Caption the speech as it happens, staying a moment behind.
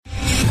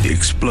The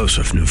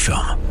explosive new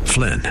film,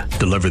 Flynn,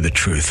 deliver the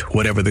truth,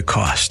 whatever the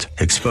cost,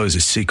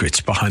 exposes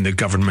secrets behind the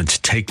government's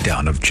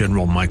takedown of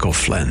General Michael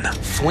Flynn.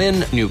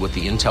 Flynn knew what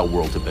the intel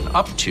world had been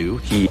up to.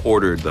 He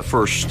ordered the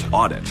first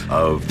audit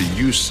of the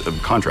use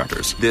of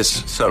contractors.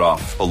 This set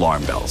off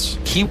alarm bells.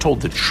 He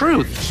told the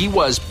truth. He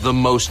was the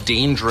most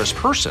dangerous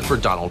person for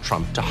Donald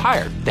Trump to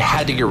hire. They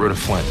had to get rid of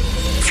Flynn.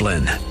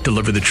 Flynn,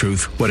 deliver the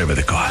truth, whatever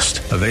the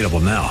cost. Available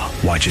now.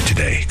 Watch it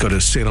today. Go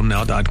to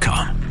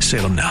salemnow.com.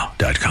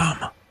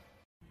 salemnow.com.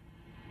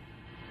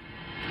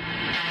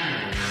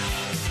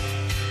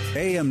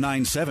 AM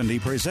 970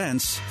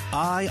 presents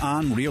Eye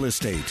on Real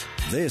Estate.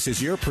 This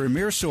is your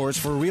premier source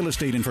for real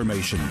estate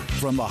information.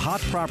 From the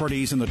hot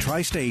properties in the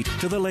tri-state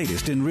to the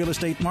latest in real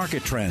estate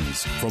market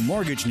trends. From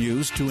mortgage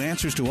news to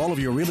answers to all of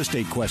your real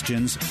estate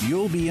questions,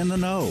 you'll be in the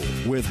know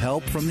with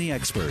help from the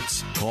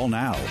experts. Call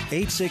now,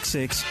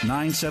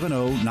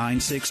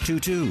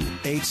 866-970-9622.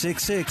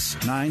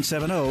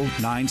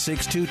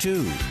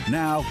 866-970-9622.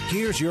 Now,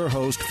 here's your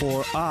host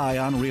for Eye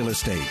on Real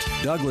Estate,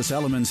 Douglas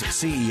Elliman's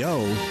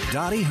CEO,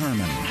 Dottie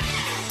Herman.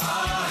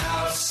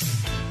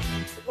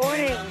 Good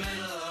morning.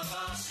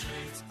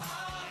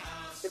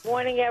 Good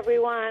morning,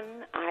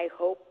 everyone. I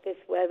hope this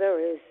weather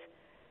is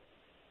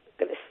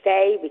going to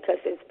stay because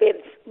it's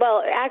been,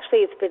 well, actually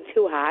it's been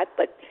too hot,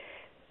 but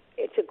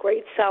it's a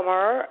great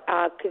summer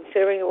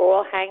considering we're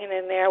all hanging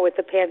in there with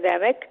the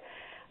pandemic.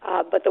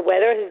 But the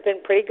weather has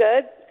been pretty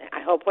good.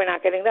 I hope we're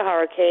not getting the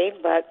hurricane,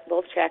 but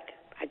we'll check.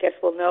 I guess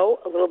we'll know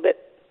a little bit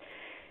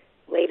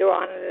later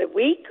on in the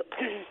week.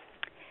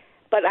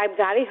 But I'm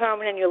Dottie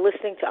Herman, and you're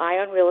listening to Eye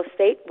on Real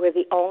Estate. We're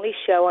the only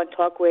show on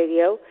talk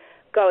radio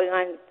going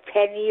on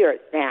 10 years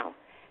now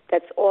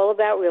that's all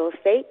about real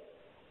estate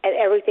and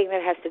everything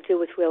that has to do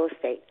with real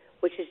estate,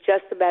 which is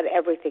just about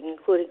everything,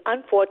 including,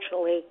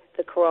 unfortunately,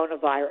 the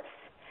coronavirus.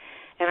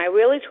 And I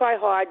really try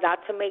hard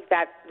not to make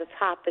that the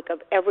topic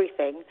of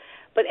everything,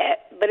 but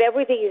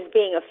everything is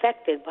being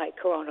affected by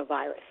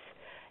coronavirus,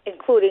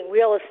 including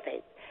real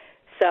estate.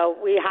 So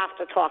we have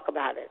to talk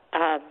about it.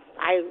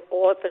 I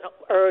often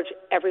urge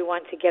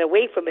everyone to get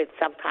away from it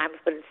sometimes,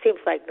 but it seems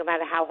like no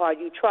matter how hard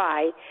you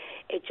try,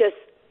 it just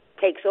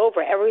takes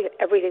over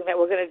everything that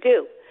we're going to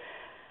do.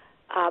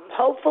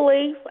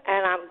 Hopefully,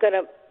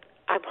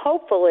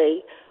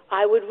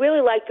 I would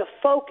really like to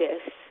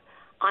focus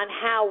on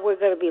how we're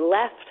going to be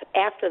left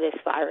after this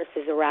virus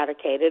is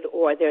eradicated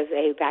or there's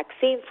a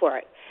vaccine for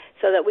it,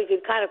 so that we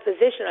can kind of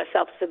position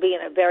ourselves to be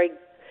in the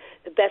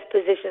best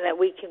position that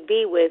we can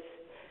be with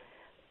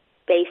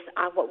based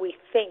on what we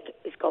think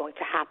is going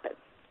to happen.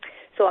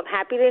 So I'm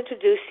happy to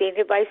introduce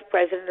Senior Vice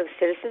President of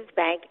Citizens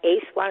Bank,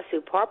 Ace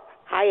Wanasuparp.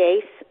 Hi,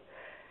 Ace.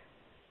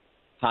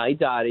 Hi,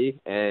 Dottie.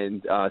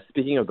 And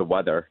speaking of the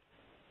weather,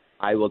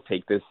 I will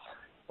take this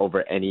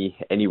over any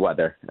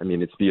weather. I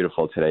mean, it's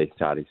beautiful today,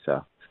 Dottie.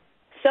 So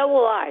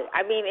will I.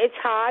 I mean, it's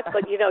hot,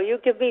 but, you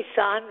give me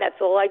sun.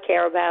 That's all I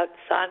care about,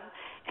 sun.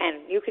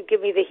 And you could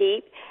give me the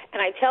heat.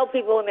 And I tell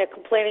people when they're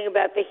complaining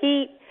about the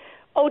heat,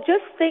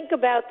 just think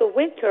about the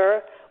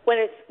winter when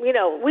it's, we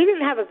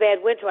didn't have a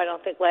bad winter, I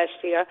don't think,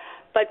 last year.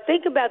 But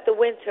think about the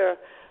winter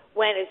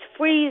when it's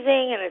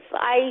freezing and it's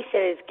ice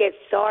and it gets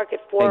dark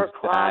at 4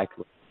 o'clock.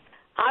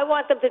 I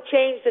want them to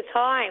change the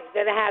time,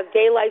 then to have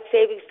daylight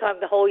savings time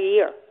the whole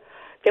year.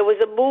 There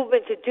was a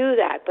movement to do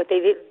that, but they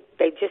didn't.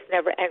 They just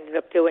never ended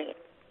up doing it.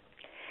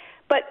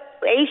 But,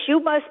 Ace, you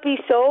must be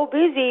so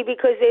busy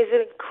because there's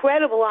an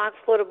incredible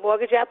onslaught of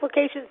mortgage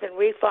applications and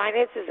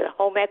refinances and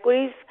home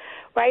equities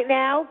right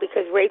now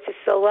because rates are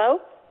so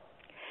low.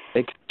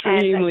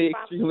 Extremely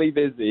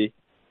busy,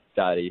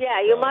 Dottie.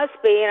 Yeah, you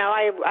must be.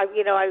 I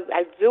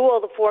do all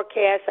the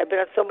forecasts. I've been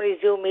on so many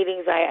Zoom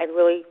meetings.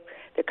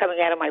 They're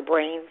coming out of my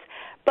brains.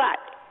 But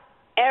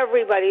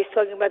everybody's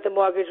talking about the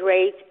mortgage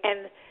rates,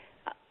 and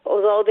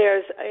although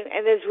there's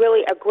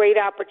really a great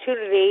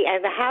opportunity,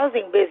 and the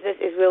housing business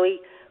is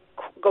really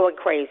going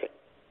crazy.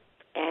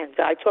 And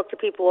I talk to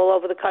people all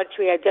over the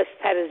country. I just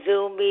had a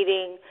Zoom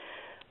meeting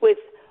with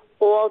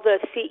all the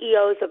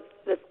CEOs of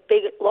the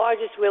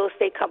largest real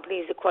estate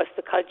companies across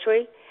the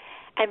country,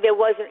 and there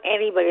wasn't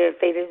anybody that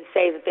they didn't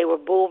say that they were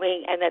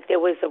booming and that there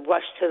was a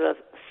rush to the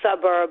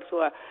suburbs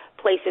or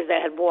places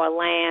that had more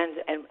land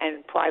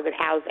and private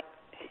housing.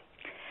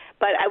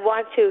 But I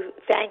want to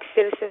thank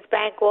Citizens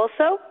Bank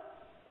also,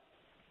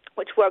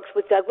 which works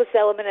with Douglas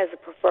Elliman as a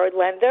preferred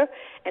lender,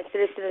 and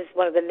Citizens is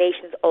one of the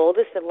nation's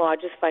oldest and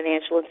largest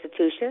financial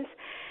institutions,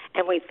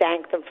 and we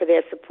thank them for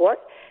their support.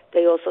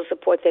 They also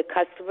support their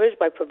customers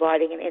by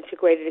providing an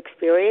integrated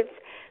experience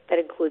that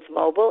includes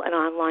mobile and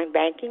online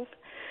banking,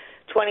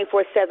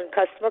 24/7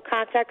 customer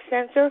contact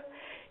center.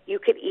 You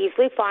can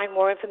easily find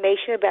more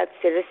information about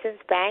Citizens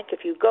Bank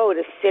if you go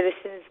to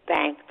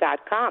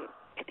citizensbank.com.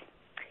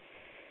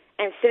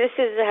 And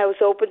Citizens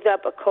has opened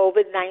up a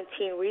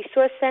COVID-19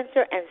 resource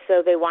center, and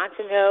so they want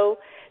to know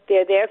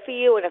they're there for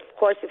you. And, of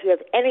course, if you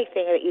have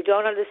anything that you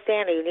don't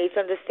understand or you need to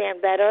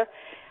understand better,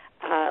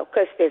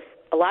 because there's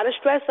a lot of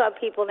stress on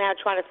people now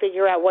trying to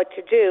figure out what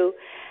to do,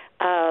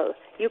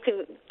 you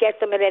can get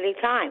them at any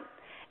time.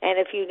 And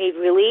if you need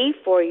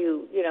relief or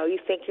you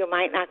think you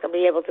might not going to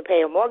be able to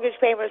pay a mortgage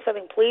payment or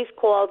something, please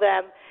call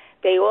them.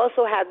 They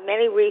also have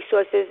many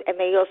resources, and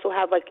they also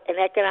have like an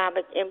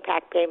economic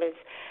impact payments,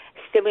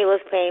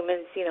 stimulus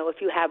payments,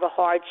 if you have a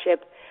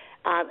hardship.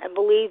 And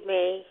believe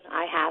me,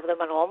 I have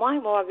them on all my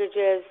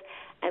mortgages,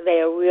 and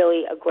they are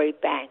really a great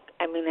bank.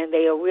 And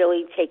they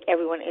really take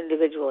everyone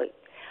individually.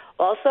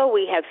 Also,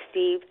 we have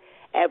Stephen?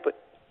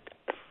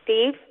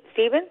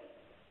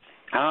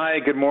 Hi,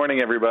 good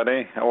morning,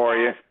 everybody. How are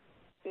you?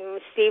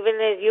 Stephen,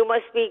 you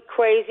must be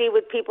crazy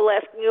with people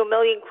asking you a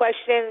million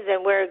questions,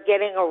 and we're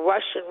getting a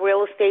rush in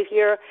real estate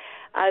here.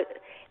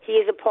 He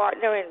is a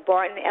partner in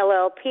Barton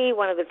LLP,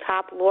 one of the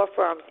top law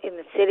firms in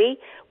the city,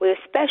 with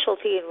a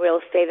specialty in real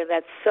estate, and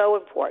that's so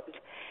important.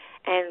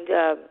 And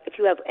if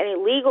you have any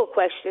legal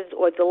questions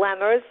or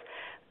dilemmas,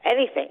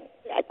 anything,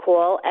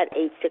 call at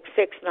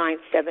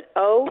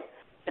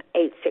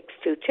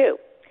 866-970-8622.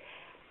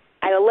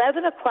 At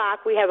 11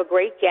 o'clock, we have a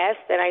great guest,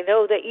 and I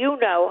know that you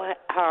know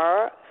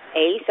her,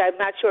 Ace. I'm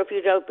not sure if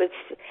you know, but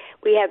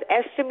we have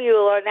Esther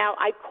Mueller. Now,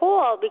 I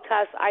called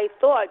because I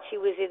thought she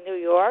was in New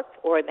York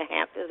or in the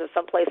Hamptons or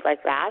someplace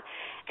like that,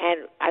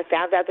 and I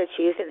found out that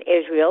she is in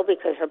Israel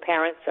because her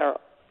parents are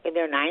in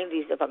their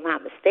 90s, if I'm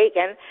not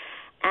mistaken,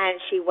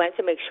 and she went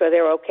to make sure they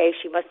were okay.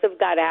 She must have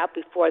got out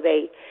before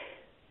they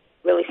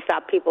really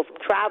stopped people from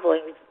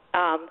traveling.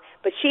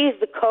 But she is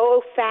the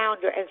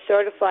co-founder and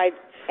certified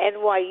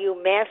NYU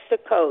Master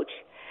Coach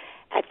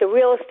at the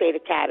Real Estate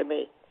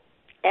Academy.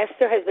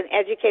 Esther has been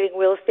educating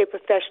real estate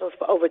professionals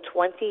for over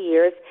 20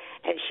 years,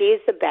 and she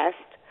is the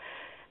best.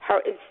 Her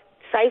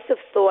incisive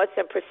thoughts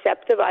and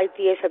perceptive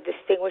ideas have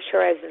distinguished her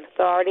as an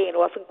authority and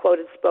often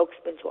quoted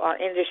spokesman to our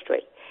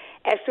industry.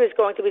 Esther is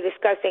going to be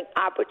discussing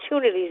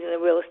opportunities in the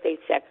real estate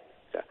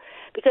sector,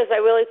 because I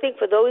really think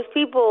for those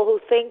people who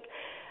think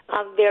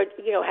they're,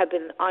 have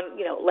been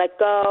let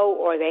go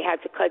or they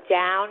had to cut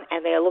down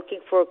and they are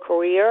looking for a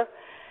career,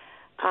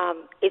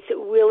 it's a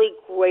really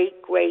great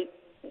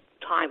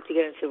time to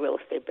get into the real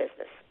estate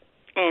business.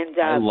 And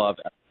I love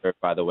Esther,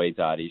 by the way,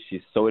 Dottie.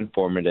 She's so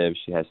informative.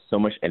 She has so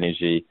much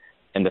energy.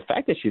 And the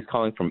fact that she's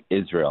calling from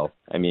Israel,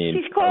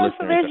 she's calling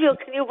from Israel.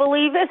 Can you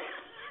believe it?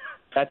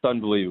 That's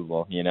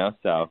unbelievable,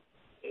 so.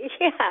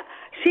 Yeah,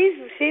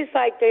 she's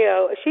like,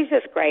 she's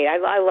just great.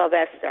 I love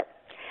Esther.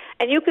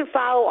 And you can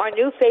follow our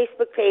new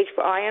Facebook page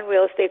for Ion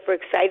Real Estate for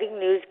exciting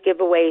news,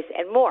 giveaways,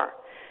 and more.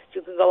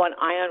 You can go on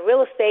Ion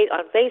Real Estate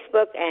on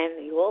Facebook,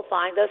 and you will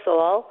find us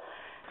all.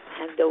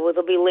 And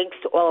there'll be links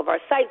to all of our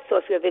sites. So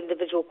if you have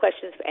individual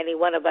questions for any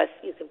one of us,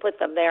 you can put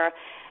them there,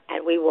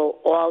 and we will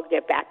all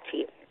get back to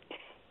you.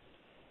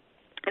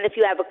 And if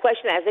you have a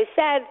question, as I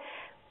said,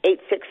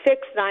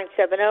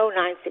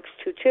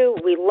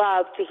 866-970-9622. We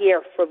love to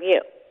hear from you.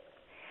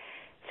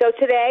 So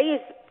today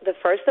is the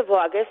 1st of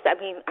August. I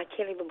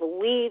can't even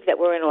believe that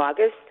we're in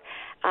August.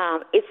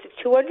 It's the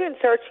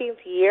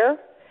 213th year,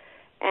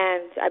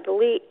 and I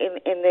believe in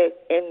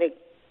the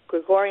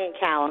Gregorian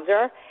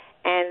calendar.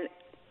 And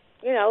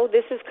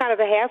this is kind of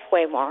a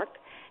halfway mark.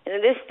 And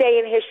in this day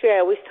in history, I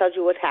always tell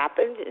you what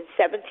happened. In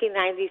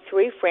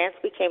 1793, France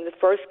became the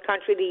first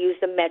country to use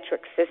the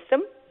metric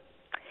system.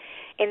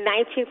 In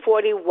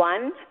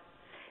 1941,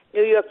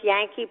 New York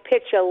Yankee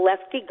pitcher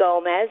Lefty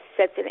Gomez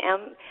sets an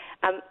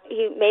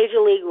major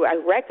league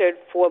record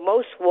for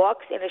most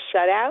walks in a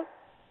shutout.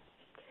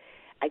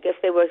 I guess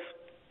they were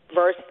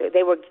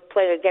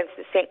playing against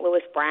the St.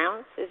 Louis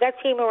Browns. Is that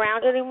team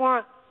around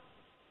anymore?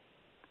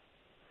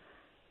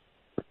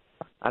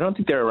 I don't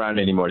think they're around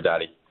anymore,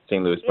 Dottie.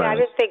 St. Louis Browns. Yeah, I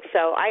didn't think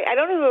so. I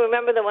don't even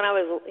remember them when I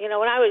was,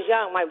 when I was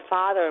young. My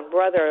father and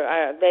brother,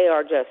 they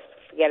are just,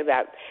 forget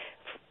about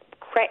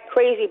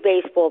crazy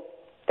baseball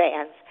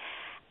fans.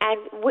 And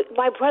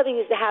my brother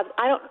used to have,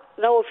 I don't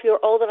know if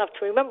you're old enough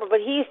to remember, but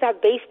he used to have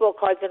baseball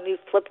cards and he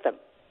flipped them.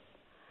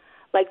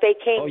 Like they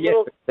came. Oh,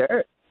 yeah,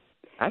 they're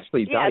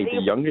actually, Dottie,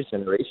 the younger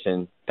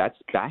generation, that's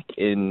back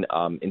in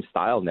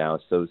style now.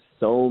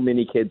 So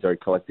many kids are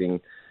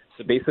collecting.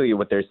 So basically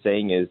what they're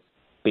saying is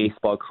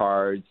baseball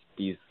cards,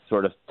 these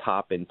sort of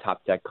top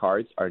deck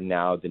cards are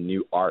now the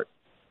new art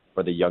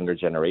for the younger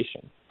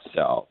generation.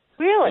 So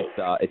really,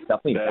 it's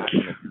definitely back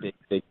in a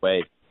big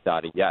way,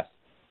 Dottie. Yes.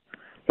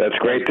 That's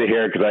great to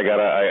hear because I got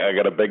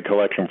a big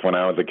collection from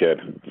when I was a kid.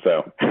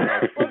 So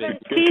good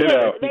to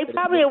know. They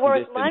probably are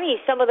worth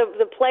money. Some of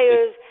the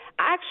players,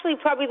 actually,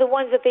 probably the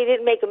ones that they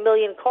didn't make a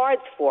million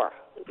cards for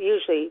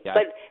usually,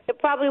 but they're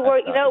probably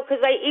worth.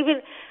 Because I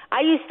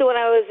used to when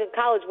I was in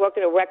college work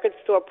at a record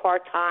store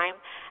part time,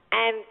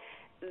 and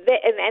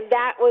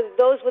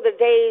those were the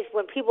days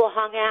when people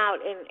hung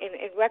out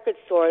in record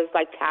stores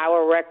like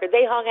Tower Record.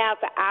 They hung out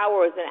for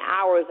hours and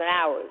hours and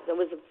hours. It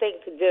was a thing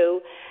to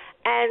do,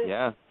 and.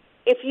 Yeah.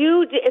 If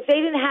they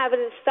didn't have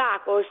it in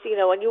stock, or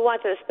and you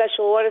wanted a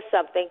special order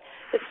something,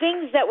 the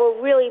things that were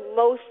really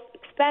most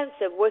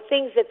expensive were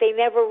things that they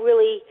never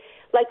really,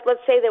 like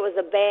let's say there was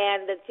a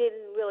band that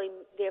didn't really,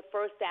 their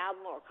first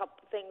album or a couple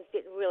things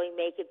didn't really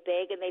make it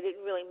big, and they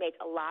didn't really make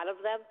a lot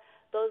of them.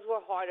 Those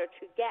were harder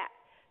to get.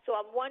 So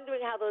I'm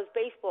wondering how those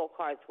baseball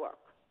cards work.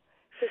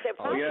 because they're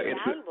probably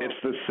valuable.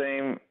 It's the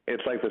same.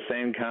 It's like the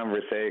same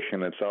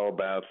conversation. It's all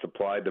about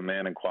supply,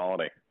 demand, and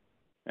quality.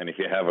 And if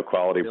you have a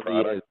quality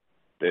product,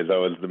 there's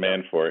always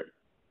demand for it.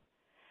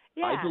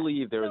 Yeah. I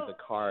believe there was a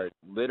card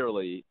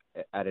literally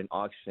at an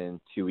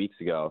auction 2 weeks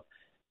ago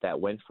that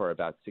went for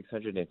about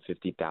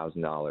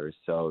 $650,000.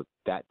 So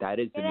that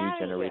is the new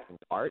generation's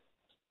art.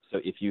 So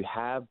if you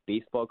have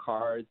baseball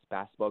cards,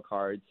 basketball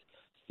cards,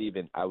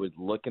 Stephen, I would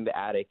look in the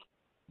attic,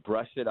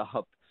 brush it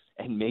up,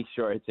 and make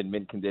sure it's in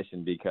mint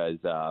condition because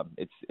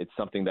it's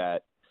something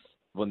that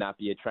will not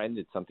be a trend.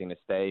 It's something to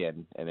stay,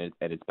 and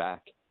it's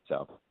back.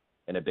 So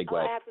in a big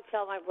way. I have to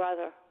tell my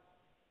brother.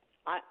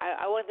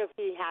 I wonder if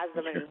he has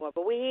them anymore.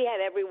 But he had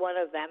every one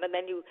of them, and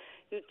then you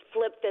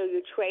flipped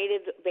you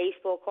traded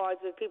baseball cards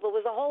with people.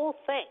 It was a whole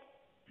thing.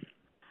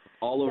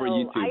 All over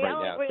YouTube right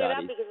now, I only bring it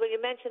up because when you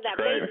mentioned that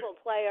baseball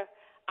player,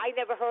 I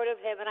never heard of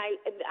him, and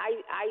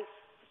I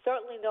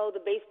certainly know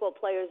the baseball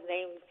players'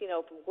 names,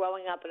 from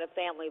growing up in a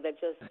family that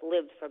just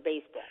lived for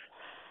baseball.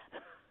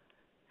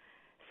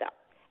 So,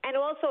 and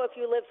also if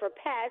you live for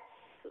pets,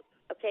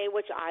 okay,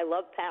 which I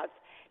love pets.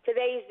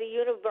 Today is the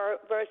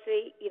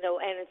university,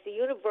 and it's the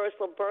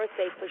universal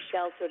birthday for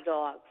shelter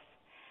dogs.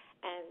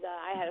 And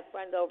I had a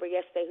friend over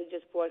yesterday who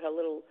just brought her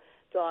little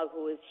dog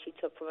she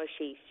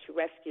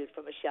rescued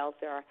from a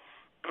shelter,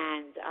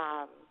 and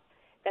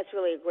that's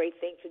really a great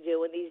thing to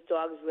do. And these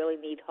dogs really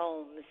need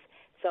homes,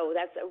 so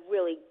that's a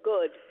really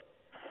good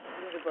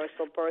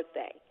universal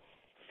birthday.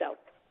 So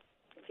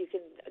if you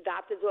can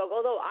adopt a dog,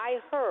 although I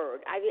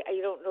heard, I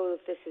don't know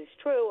if this is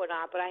true or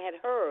not, but I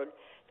had heard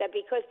that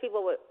because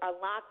people were on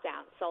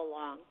lockdown so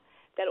long,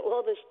 that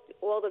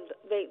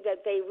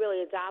that they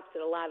really adopted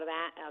a lot of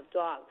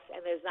dogs,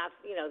 and there's not,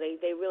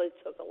 they really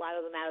took a lot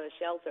of them out of the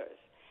shelters,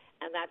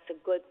 and that's a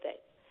good thing.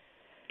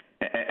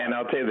 And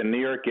I'll tell you, the New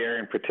York area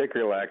in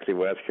particular, actually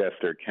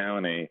Westchester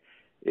County,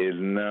 is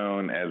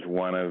known as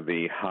one of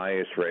the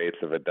highest rates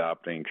of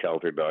adopting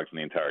shelter dogs in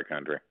the entire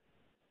country.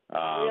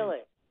 Really?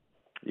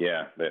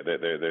 Yeah,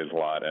 there's a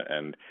lot,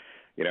 and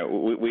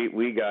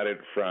we got it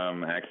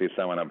from actually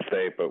someone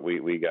upstate, but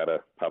we got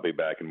a puppy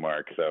back in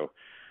March, so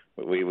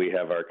we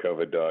have our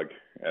COVID dog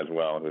as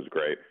well, who's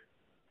great.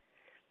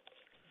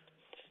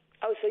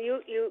 Oh, so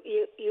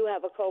you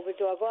have a COVID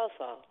dog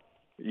also?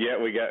 Yeah,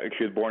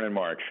 she was born in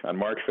March, on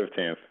March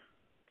 15th,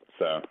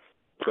 so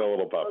still a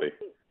little puppy.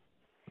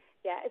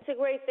 Yeah, it's a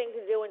great thing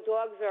to do, and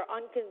dogs are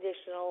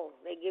unconditional.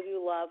 They give you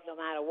love no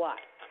matter what.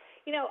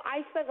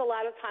 I spent a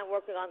lot of time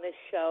working on this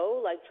show,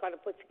 like trying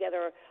to put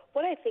together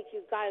what I think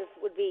you guys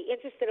would be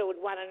interested or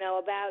would want to know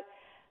about.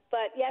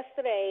 But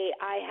yesterday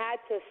I had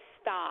to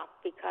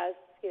stop because,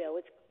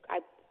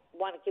 I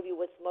want to give you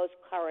what's most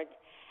current.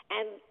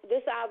 And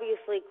this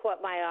obviously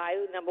caught my eye,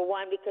 number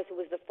one, because it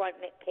was the front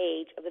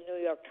page of the New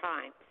York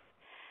Times.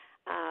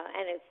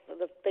 And it's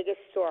the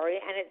biggest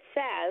story. And it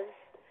says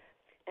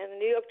in the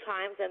New York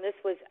Times, and this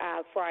was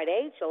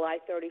Friday, July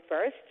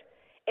 31st,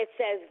 it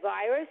says,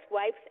 virus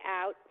wipes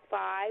out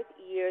 5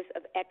 years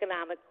of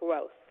economic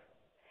growth.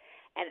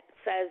 And it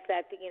says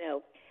that, the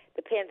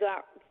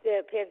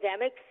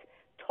pandemic's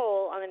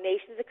toll on the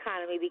nation's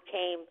economy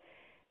became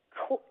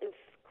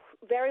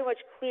very much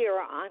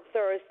clearer on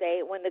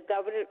Thursday when the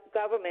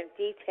government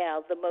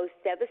detailed the most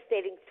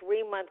devastating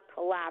 3-month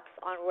collapse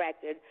on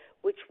record,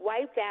 which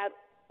wiped out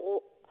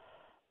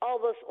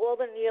almost all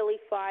the nearly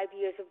 5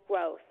 years of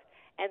growth.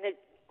 And the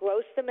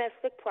gross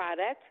domestic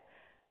product,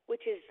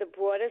 which is the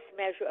broadest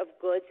measure of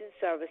goods and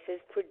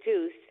services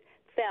produced,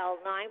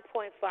 fell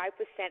 9.5%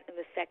 in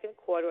the second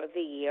quarter of the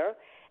year,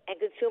 and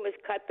consumers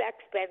cut back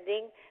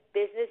spending,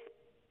 business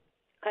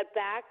cut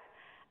back,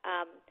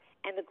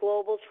 and the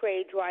global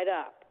trade dried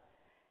up.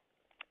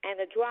 And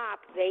the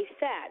drop, they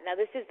said, now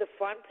this is the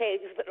front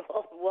page of the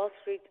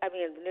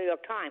the New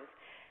York Times.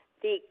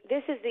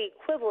 This is the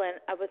equivalent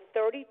of a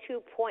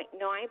 32.9%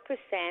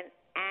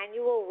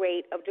 annual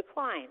rate of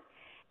decline,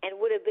 and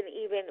would have been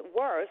even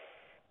worse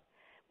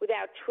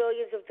without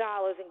trillions of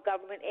dollars in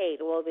government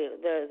aid, or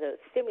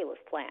the stimulus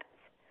plans.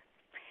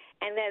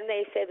 And then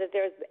they say that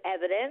there's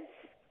evidence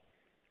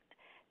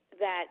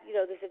that,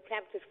 this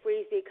attempt to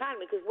freeze the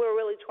economy, because we're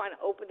really trying to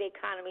open the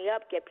economy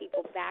up, get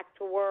people back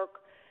to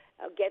work,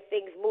 get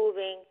things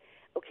moving,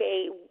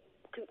 okay,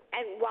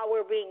 and while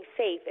we're being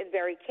safe and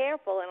very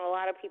careful, and a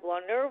lot of people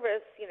are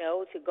nervous,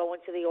 to go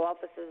into the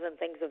offices and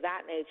things of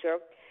that nature,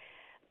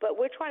 but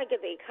we're trying to get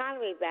the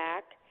economy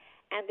back.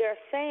 And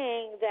they're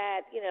saying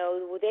that,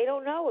 they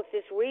don't know if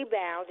this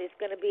rebound is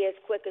going to be as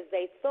quick as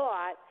they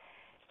thought.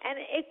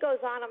 And it goes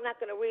on. I'm not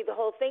going to read the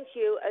whole thing to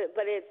you,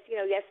 but it's,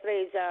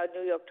 yesterday's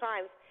New York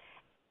Times.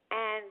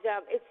 And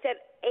it said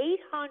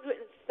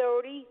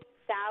 830,000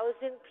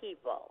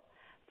 people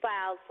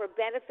filed for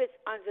benefits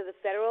under the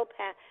federal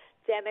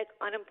pandemic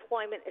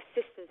unemployment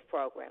assistance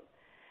program.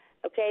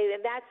 Okay, and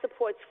that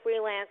supports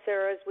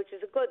freelancers, which is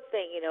a good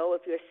thing,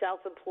 if you're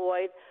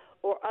self-employed,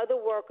 or other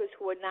workers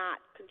who are not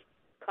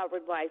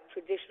covered by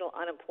traditional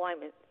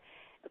unemployment,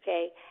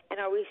 okay, and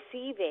are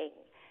receiving,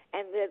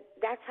 and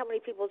that's how many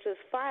people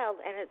just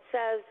filed, and it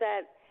says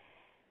that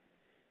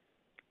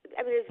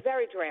it's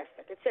very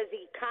drastic. It says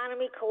the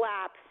economy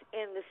collapse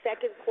in the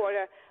second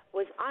quarter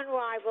was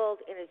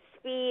unrivaled in its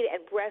speed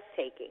and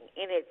breathtaking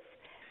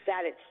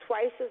that it's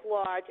twice as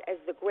large as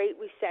the Great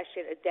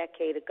Recession a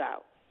decade ago.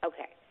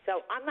 Okay,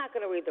 so I'm not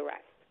going to read the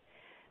rest.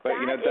 But,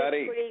 that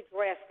Dottie, is pretty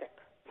drastic.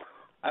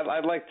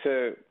 I'd like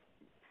to,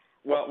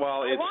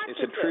 while it's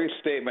a true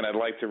statement, I'd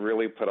like to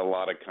really put a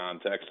lot of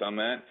context on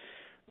that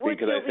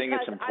because I think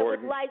it's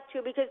important. I would like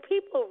to, because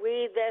people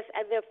read this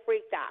and they're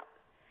freaked out.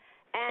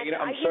 And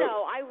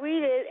I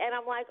read it and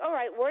I'm like, all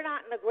right, we're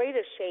not in the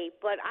greatest shape,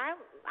 but I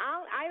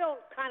don't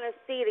kind of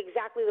see it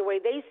exactly the way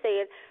they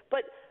say it.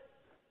 But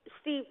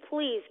Steve,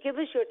 please give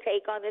us your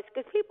take on this,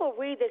 because people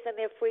read this and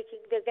they're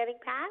getting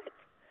panicked.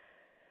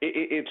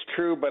 It's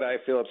true, but I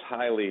feel it's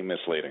highly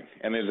misleading,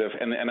 and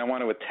I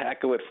want to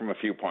tackle it from a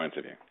few points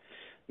of view.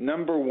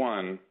 Number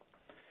one,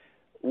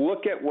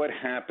 look at what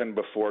happened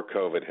before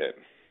COVID hit.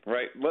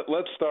 Right?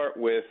 Let's start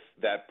with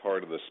that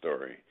part of the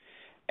story.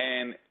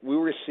 And we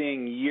were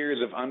seeing years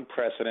of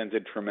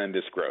unprecedented,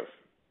 tremendous growth.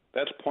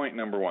 That's point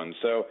number one.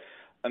 So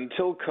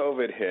until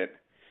COVID hit,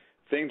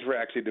 things were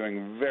actually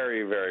doing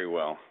very, very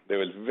well. There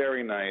was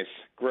very nice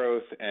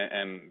growth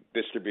and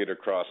distributed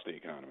across the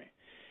economy.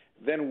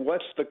 Then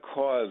what's the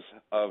cause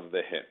of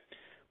the hit?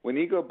 When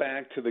you go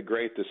back to the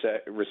Great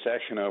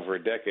Recession over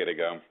a decade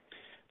ago,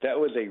 that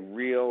was a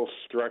real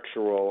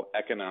structural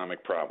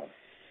economic problem.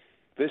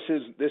 This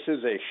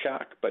is a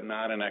shock, but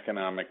not an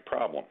economic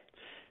problem.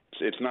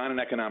 It's not an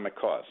economic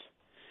cause.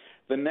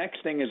 The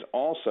next thing is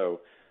also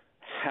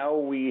how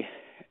we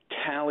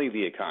tally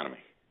the economy.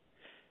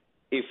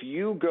 If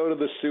you go to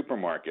the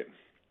supermarket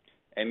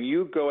and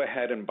you go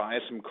ahead and buy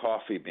some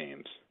coffee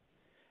beans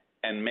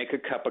and make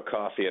a cup of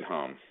coffee at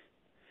home,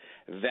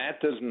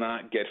 that does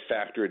not get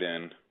factored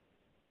in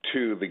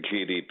to the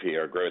GDP,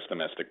 or gross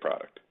domestic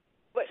product.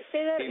 But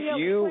say that,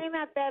 explain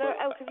that better.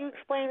 Can you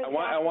explain exactly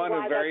I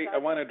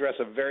want to address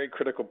a very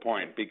critical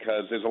point,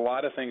 because there's a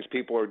lot of things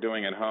people are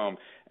doing at home,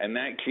 and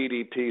that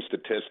GDP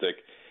statistic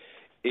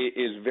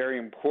is very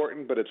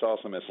important, but it's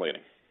also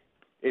misleading.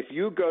 If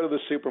you go to the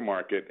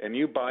supermarket and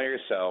you buy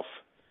yourself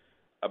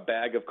a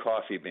bag of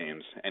coffee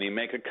beans and you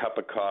make a cup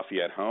of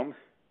coffee at home,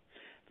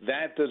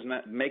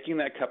 making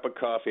that cup of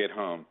coffee at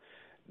home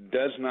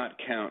does not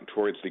count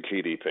towards the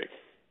GDP.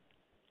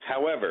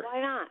 However,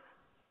 why not?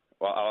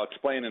 Well, I'll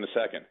explain in a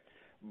second.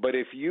 But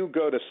if you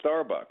go to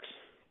Starbucks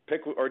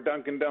or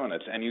Dunkin'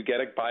 Donuts and you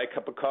buy a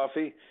cup of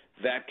coffee,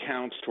 that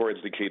counts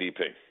towards the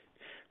GDP,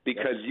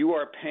 because you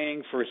are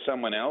paying for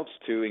someone else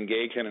to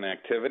engage in an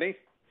activity.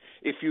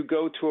 If you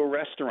go to a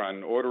restaurant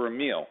and order a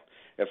meal,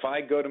 if I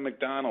go to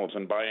McDonald's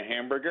and buy a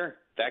hamburger,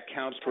 that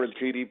counts towards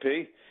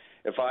GDP.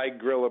 If I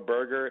grill a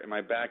burger in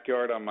my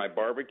backyard on my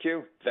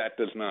barbecue, that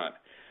does not.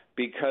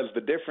 Because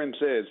the difference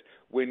is,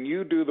 when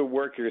you do the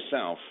work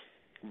yourself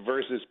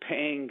versus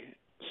paying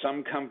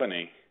some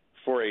company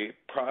for a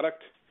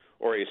product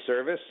or a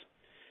service,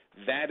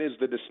 that is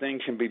the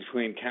distinction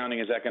between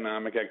counting as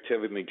economic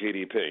activity and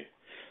GDP.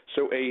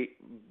 So a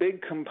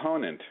big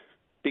component,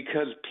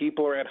 because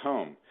people are at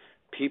home,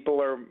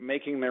 people are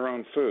making their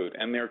own food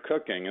and they're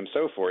cooking and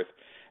so forth,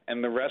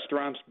 and the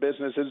restaurant's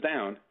business is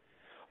down,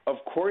 of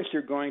course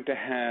you're going to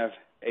have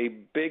a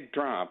big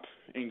drop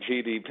in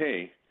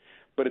GDP,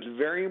 but it's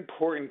very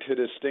important to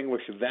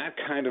distinguish that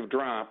kind of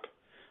drop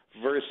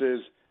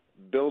versus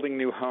building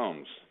new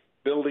homes,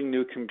 building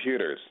new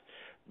computers,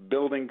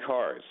 building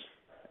cars,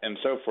 and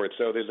so forth.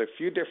 So there's a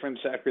few different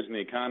sectors in the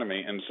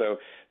economy, and so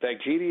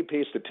that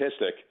GDP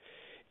statistic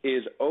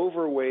is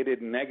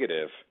overweighted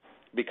negative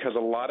because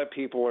a lot of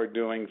people are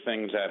doing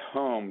things at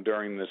home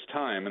during this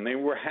time, and they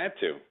had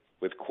to,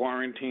 with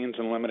quarantines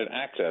and limited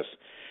access.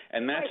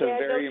 And that's a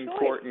very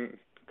important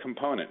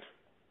component.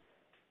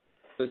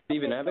 So,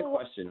 Stephen, I have a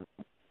question.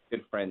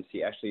 Good friends,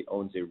 he actually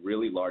owns a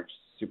really large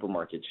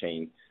supermarket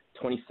chain,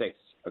 26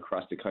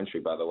 across the country,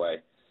 by the way,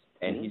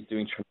 and he's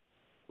doing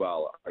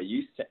well. Are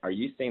you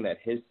saying that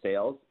his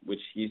sales, which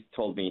he's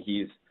told me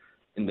he's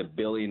in the $1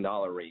 billion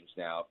range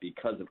now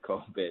because of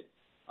COVID,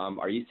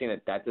 are you saying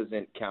that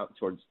doesn't count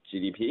towards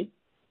GDP?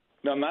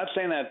 No, I'm not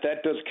saying that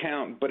does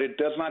count, but it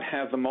does not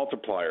have the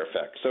multiplier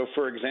effect. So,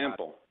 for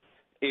example,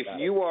 if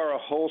you are a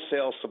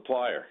wholesale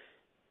supplier,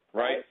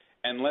 right,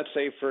 and let's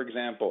say, for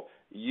example,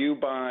 you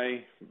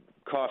buy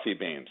coffee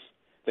beans,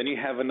 then you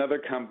have another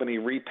company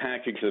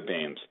repackage the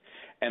beans,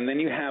 and then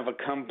you have a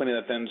company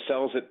that then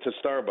sells it to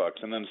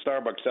Starbucks, and then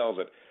Starbucks sells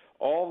it.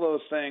 All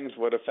those things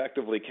would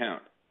effectively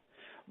count.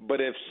 But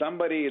if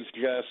somebody is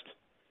just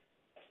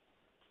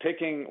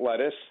picking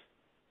lettuce,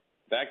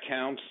 that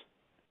counts,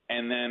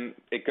 and then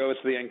it goes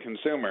to the end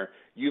consumer,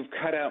 you've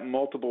cut out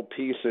multiple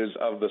pieces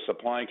of the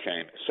supply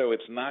chain. So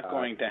it's not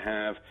going to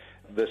have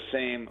the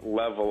same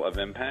level of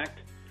impact.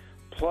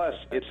 Plus,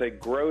 it's a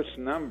gross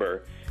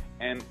number.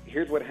 And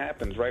here's what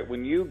happens, right?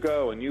 When you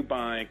go and you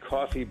buy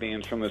coffee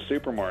beans from the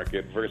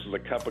supermarket versus a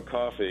cup of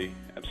coffee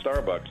at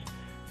Starbucks,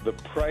 the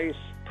price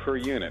per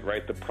unit,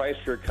 right, the price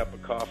for a cup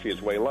of coffee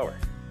is way lower.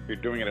 You're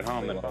doing it at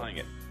home than buying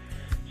it.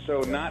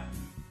 So not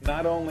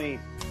only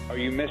are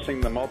you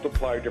missing the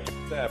multiplier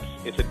different steps,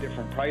 it's a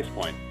different price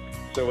point.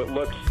 So it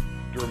looks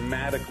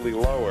dramatically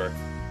lower,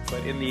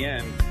 but in the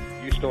end,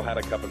 you still had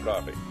a cup of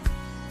coffee.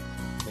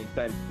 Makes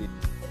sense.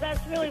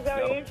 That's really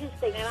very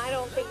interesting, and I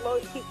don't think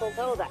most people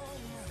know that.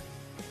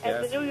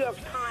 And the New York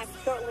Times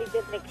certainly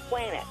didn't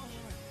explain it.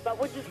 But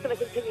we're just going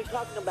to continue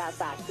talking about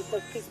that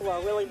because people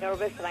are really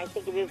nervous, and I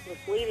think it is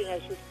misleading,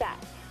 as you said.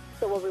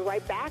 So we'll be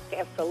right back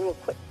after a little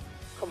quick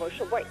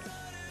commercial break.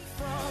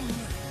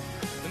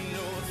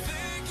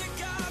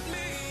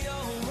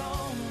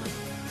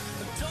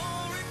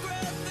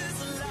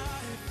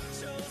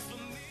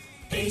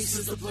 Ace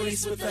is the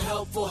place with the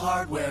helpful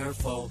hardware,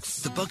 folks.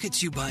 The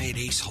buckets you buy at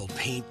Ace hold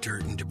paint,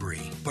 dirt, and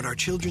debris. But our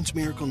Children's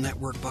Miracle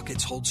Network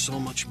buckets hold so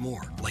much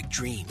more, like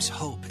dreams,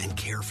 hope, and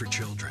care for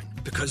children.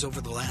 Because over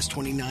the last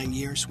 29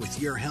 years,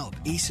 with your help,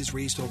 Ace has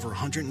raised over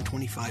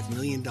 $125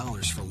 million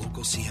for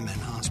local CMN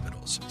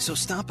hospitals. So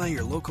stop by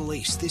your local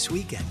Ace this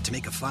weekend to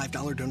make a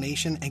 $5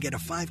 donation and get a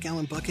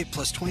 5-gallon bucket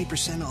plus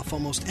 20% off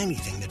almost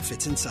anything that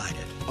fits inside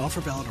it.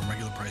 Offer valid on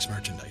regular price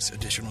merchandise.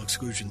 Additional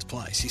exclusions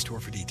apply. See store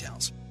for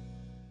details.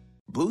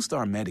 Blue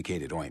Star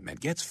Medicated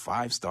Ointment gets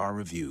 5-star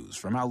reviews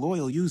from our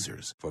loyal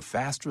users for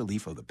fast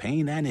relief of the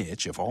pain and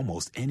itch of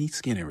almost any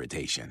skin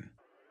irritation.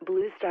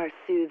 Blue Star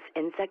soothes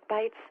insect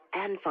bites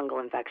and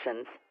fungal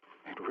infections.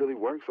 It really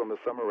works on the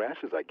summer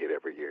rashes I get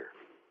every year.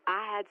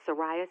 I had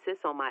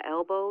psoriasis on my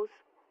elbows.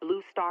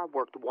 Blue Star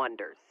worked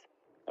wonders.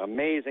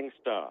 Amazing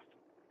stuff.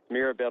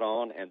 Smear a bit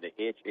on and the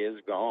itch is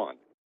gone.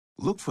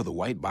 Look for the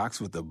white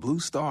box with the Blue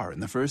Star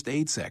in the first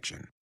aid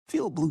section.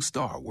 Feel Blue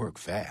Star work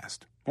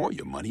fast, or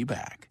your money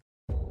back.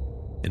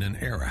 In an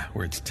era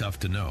where it's tough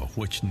to know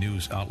which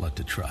news outlet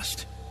to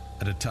trust,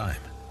 at a time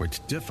where it's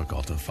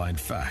difficult to find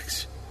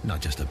facts,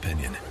 not just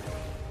opinion,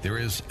 there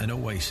is an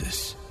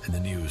oasis in the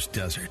news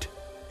desert.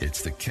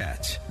 It's the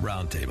Katz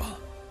Roundtable.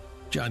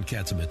 John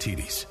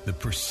Catsimatidis, the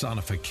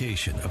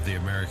personification of the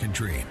American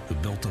dream, who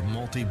built a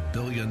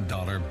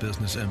multi-billion-dollar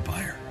business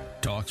empire,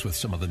 talks with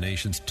some of the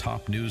nation's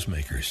top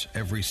newsmakers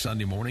every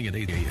Sunday morning at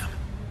 8 a.m.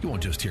 You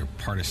won't just hear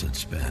partisan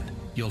spin.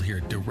 You'll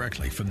hear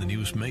directly from the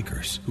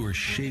newsmakers who are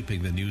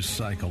shaping the news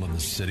cycle in the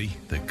city,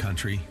 the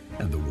country,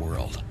 and the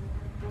world.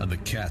 On the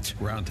Katz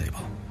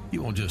Roundtable,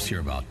 you won't just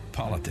hear about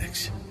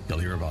politics. You'll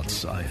hear about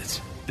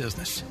science,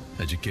 business,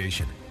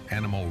 education,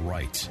 animal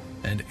rights,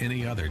 and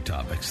any other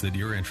topics that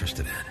you're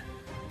interested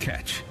in.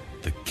 Catch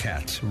the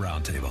Katz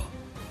Roundtable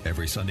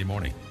every Sunday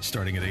morning,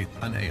 starting at 8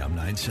 on AM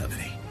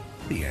 970.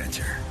 The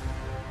Answer.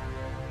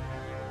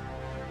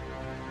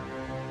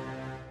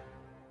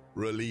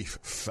 Relief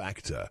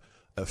Factor,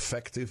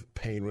 effective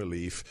pain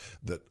relief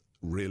that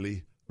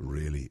really,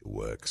 really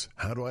works.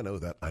 How do I know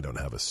that? I don't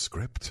have a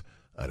script.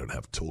 I don't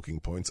have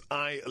talking points.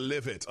 I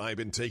live it. I've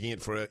been taking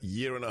it for a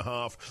year and a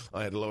half.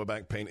 I had a lower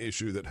back pain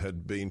issue that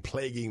had been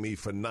plaguing me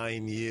for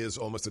 9 years,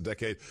 almost a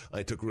decade.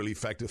 I took Relief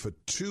Factor for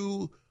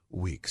 2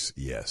 weeks.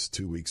 Yes,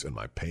 2 weeks, and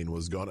my pain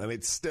was gone, and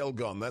it's still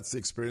gone. That's the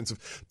experience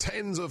of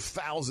tens of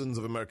thousands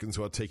of Americans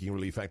who are taking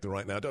Relief Factor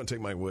right now. Don't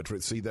take my word for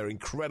it. See their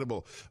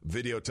incredible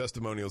video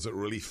testimonials at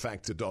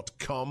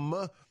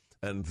relieffactor.com.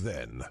 And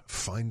then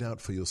find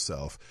out for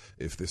yourself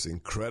if this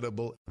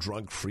incredible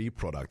drug-free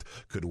product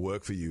could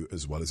work for you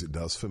as well as it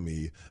does for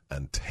me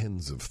and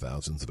tens of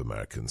thousands of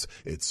Americans.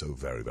 It's so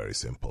very, very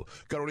simple.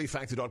 Go to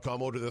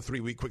relieffactor.com, order the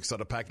 3-week quick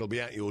starter pack. It'll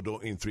be at your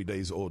door in 3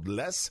 days or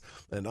less.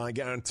 And I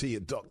guarantee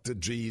it, Dr.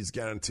 G's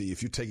guarantee,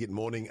 if you take it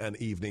morning and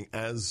evening,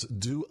 as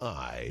do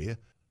I,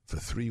 for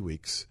 3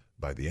 weeks,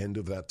 by the end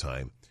of that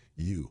time,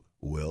 you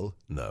will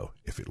know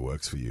if it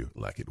works for you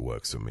like it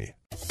works for me.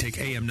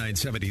 Take AM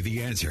 970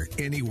 The Answer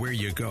anywhere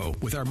you go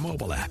with our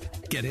mobile app.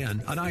 Get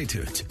in on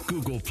iTunes,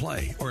 Google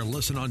Play, or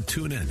listen on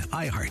TuneIn,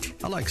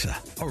 iHeart, Alexa,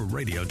 or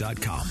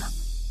radio.com.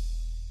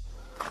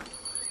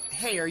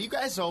 Hey, are you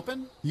guys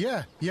open?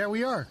 Yeah,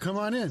 we are. Come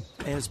on in.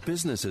 As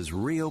businesses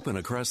reopen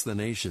across the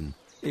nation,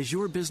 is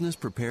your business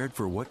prepared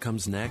for what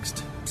comes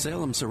next?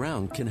 Salem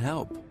Surround can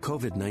help.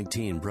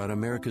 COVID-19 brought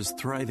America's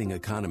thriving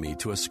economy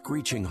to a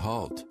screeching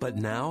halt. But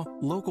now,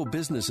 local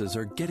businesses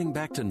are getting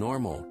back to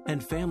normal,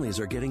 and families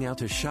are getting out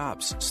to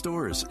shops,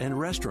 stores, and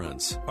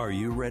restaurants. Are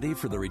you ready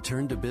for the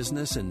return to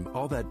business and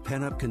all that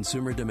pent-up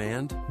consumer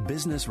demand?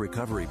 Business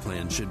Recovery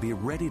Plan should be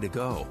ready to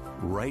go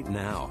right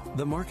now.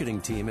 The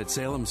marketing team at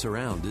Salem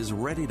Surround is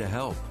ready to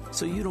help,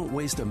 so you don't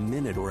waste a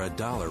minute or a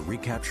dollar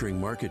recapturing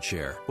market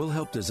share. We'll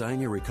help design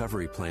your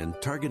recovery plan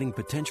targeting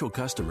potential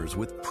customers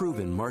with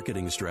proven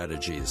marketing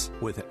strategies.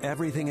 With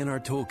everything in our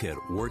toolkit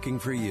working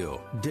for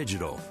you: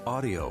 digital,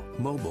 audio,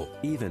 mobile,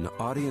 even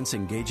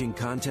audience-engaging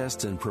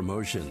contests and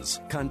promotions.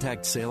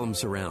 Contact Salem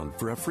Surround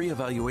for a free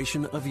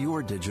evaluation of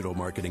your digital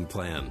marketing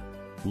plan.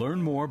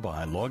 Learn more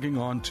by logging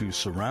on to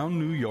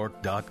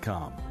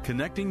surroundnewyork.com,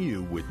 connecting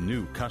you with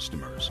new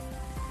customers.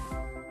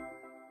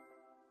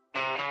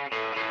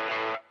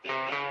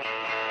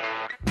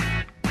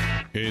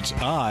 It's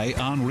Eye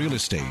on Real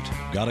Estate.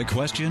 Got a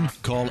question?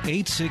 Call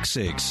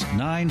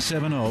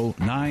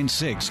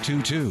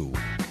 866-970-9622.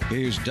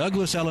 Here's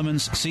Douglas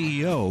Elliman's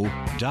CEO,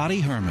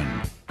 Dottie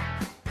Herman.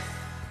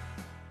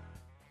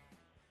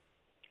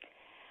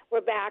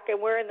 We're back,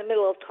 and we're in the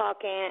middle of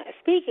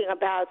speaking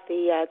about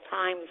the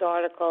Times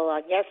article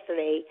on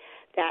yesterday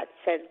that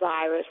said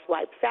virus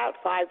wipes out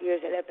 5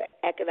 years of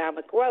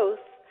economic growth.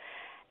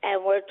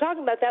 And we're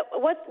talking about that.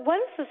 What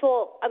is this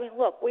all? I mean,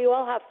 look, we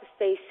all have to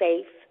stay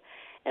safe.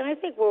 And I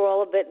think we're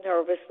all a bit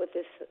nervous with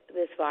this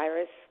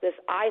virus.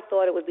 I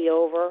thought it would be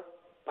over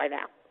by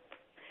now.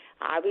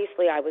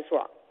 Obviously, I was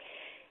wrong.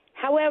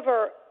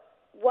 However,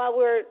 while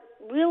we're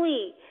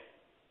really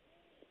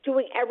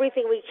doing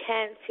everything we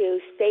can to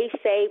stay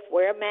safe,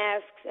 wear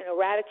masks, and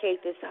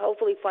eradicate this,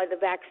 hopefully find a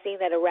vaccine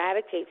that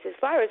eradicates this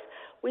virus,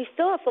 we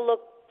still have to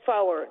look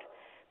forward,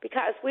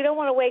 because we don't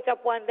want to wake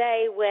up one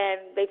day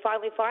when they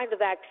finally find the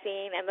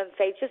vaccine and then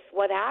say, just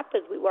what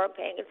happened? We weren't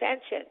paying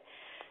attention.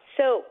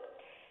 So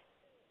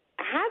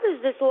how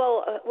does this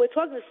all, we're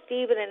talking to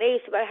Stephen and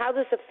Ace about how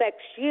this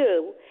affects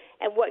you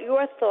and what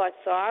your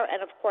thoughts are,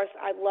 and of course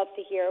I'd love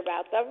to hear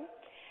about them.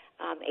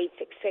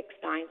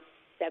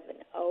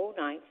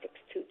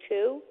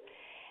 866-970-9622.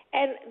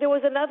 And there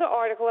was another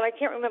article, and I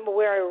can't remember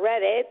where I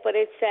read it, but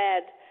it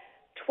said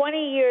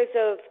 20 years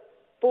of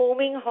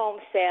booming home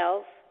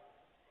sales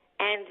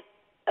and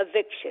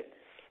evictions.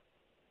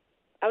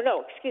 Oh,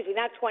 no, excuse me,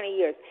 not 20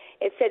 years.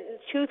 It said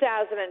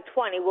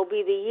 2020 will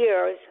be the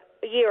year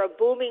of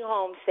booming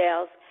home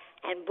sales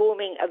and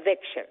booming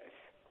evictions.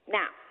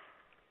 Now,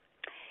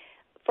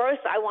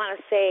 first I want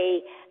to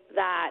say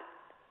that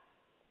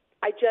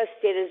I just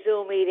did a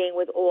Zoom meeting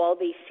with all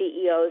the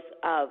CEOs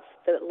of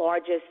the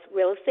largest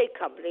real estate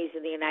companies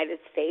in the United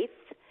States,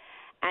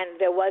 and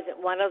there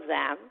wasn't one of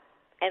them.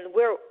 And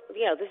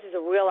this is a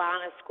real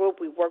honest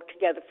group. We worked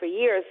together for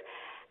years,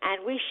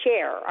 and we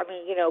share. I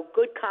mean,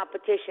 good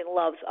competition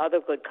loves other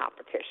good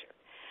competition.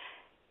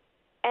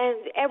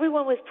 And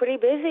everyone was pretty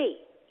busy.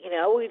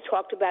 We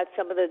talked about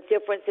some of the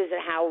differences in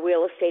how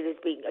real estate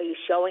is being. Are you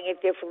showing it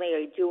differently?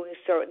 Are you doing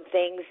certain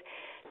things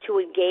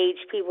to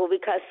engage people?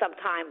 Because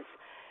sometimes,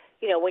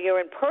 when you're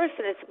in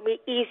person, it's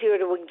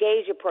easier to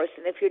engage a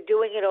person. If you're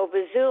doing it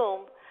over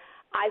Zoom,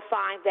 I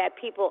find that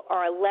people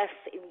are less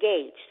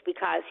engaged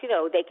because,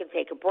 they can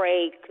take a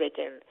break, they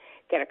can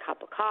get a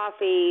cup of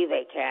coffee,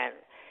 they can,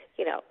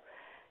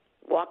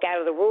 walk out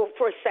of the room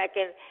for a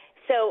second.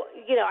 So,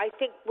 I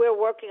think we're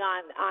working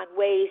on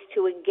ways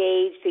to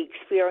engage the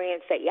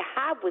experience that you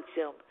have with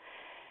Zoom.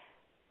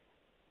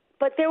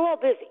 But they're all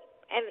busy.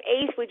 And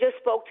Ace, we just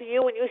spoke to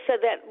you, and you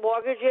said that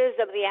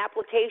the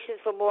applications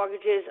for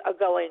mortgages are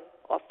going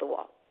off the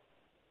wall.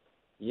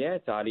 Yeah,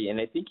 Dottie,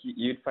 and I think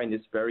you'd find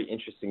this very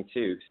interesting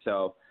too.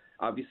 So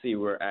obviously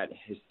we're at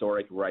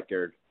historic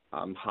record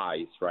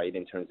highs, right,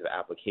 in terms of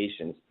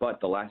applications. But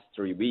the last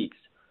 3 weeks,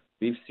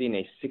 we've seen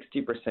a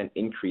 60%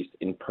 increase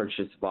in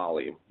purchase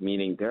volume,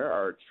 meaning there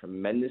are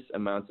tremendous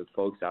amounts of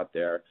folks out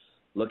there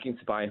looking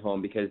to buy a home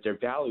because they're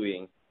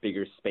valuing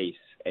bigger space,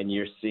 and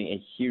you're seeing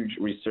a huge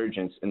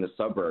resurgence in the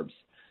suburbs.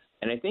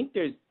 And I think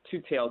there's two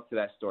tales to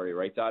that story,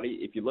 right, Dottie?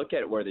 If you look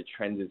at where the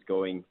trend is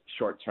going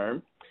short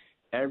term,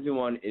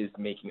 everyone is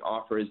making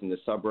offers in the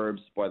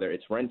suburbs, whether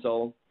it's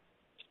rental,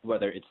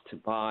 whether it's to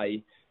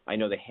buy. I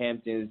know the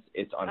Hamptons,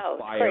 it's on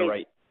fire,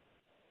 right?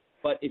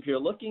 But if you're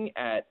looking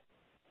at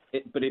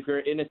it, but if you're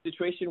in a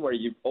situation where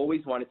you've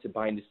always wanted to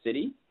buy in the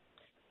city,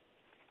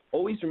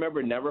 always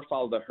remember never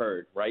follow the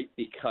herd, right?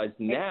 Because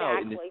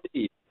now in the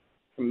city,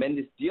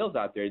 tremendous deals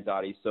out there,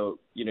 Dottie. So,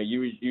 you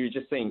were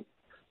just saying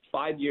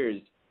 5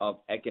 years of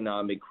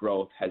economic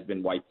growth has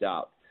been wiped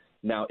out.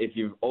 Now, if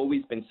you've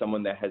always been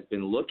someone that has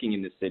been looking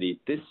in the city,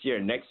 this year,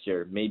 next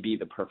year may be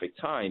the perfect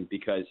time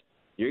because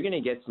you're going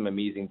to get some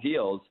amazing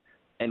deals.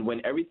 And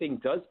when everything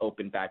does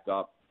open back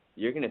up,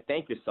 you're going to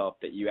thank yourself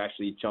that you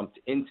actually jumped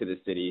into the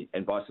city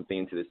and bought something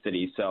into the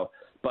city. So,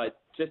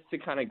 but just to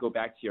kind of go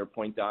back to your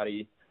point,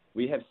 Dottie,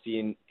 we have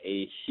seen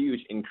a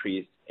huge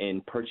increase in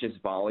purchase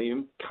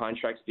volume,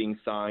 contracts being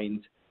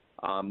signed,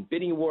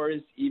 bidding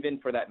wars, even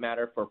for that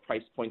matter, for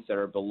price points that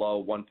are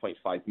below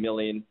 $1.5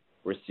 million.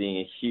 We're seeing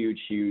a huge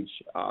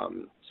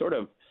sort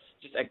of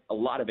just a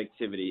lot of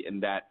activity in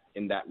that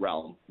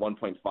realm,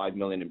 1.5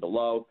 million and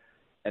below,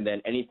 and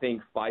then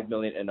anything 5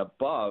 million and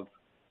above,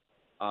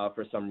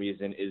 for some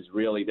reason, is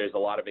really there's a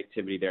lot of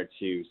activity there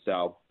too.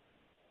 So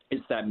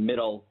it's that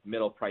middle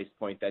price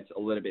point that's a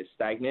little bit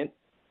stagnant,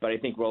 but I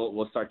think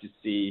we'll start to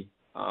see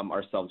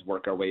ourselves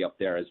work our way up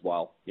there as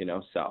well.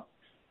 So.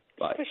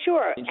 But for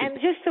sure, and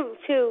just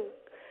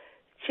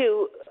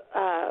to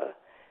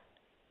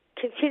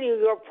continue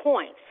your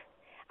point.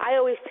 I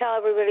always tell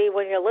everybody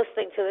when you're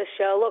listening to the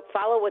show, look,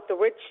 follow what the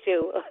rich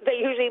do. They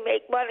usually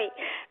make money,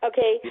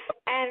 okay?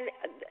 And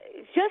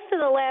just in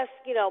the last,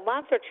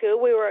 month or two,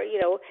 we were,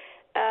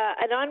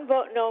 an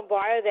unknown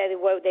buyer that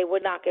they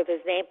would not give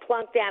his name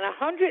plunked down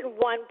 $101.7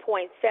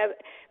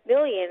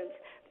 million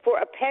for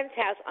a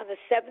penthouse on the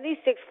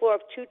 76th floor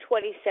of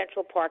 220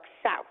 Central Park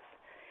South.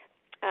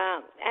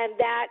 And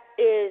that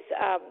is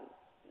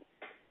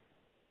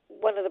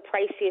one of the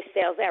priciest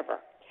sales ever.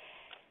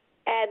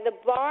 And the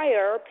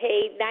buyer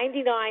paid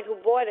who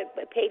bought it,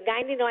 paid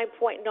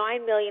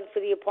 $99.9 million for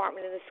the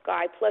apartment in the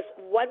Sky, plus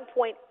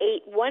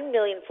 $1.81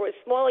 million for a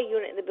smaller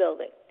unit in the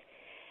building.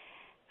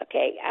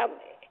 Okay,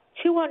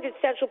 200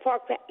 Central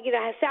Park,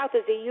 South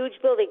is a huge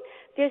building.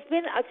 There's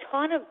been a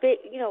ton of big,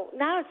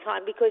 not a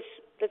ton, because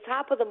the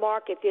top of the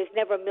market, there's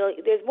never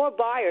there's more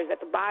buyers at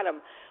the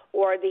bottom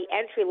or the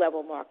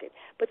entry-level market.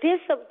 But there's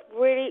some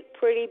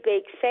pretty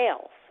big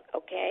sales,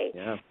 okay?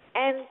 Yeah.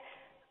 And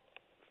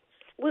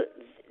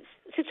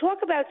to talk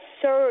about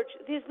surge,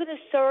 there's been a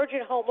surge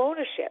in home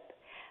ownership,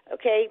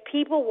 okay?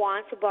 People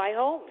want to buy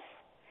homes.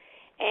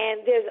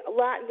 And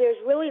there's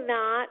really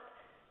not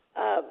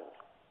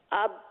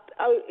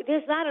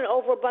there's not an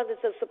overabundance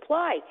of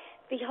supply.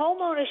 The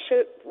home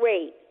ownership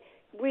rate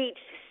reached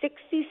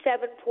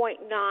 67.9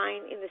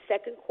 in the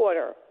second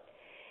quarter,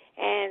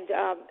 and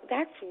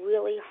that's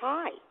really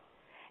high.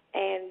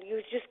 And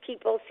you just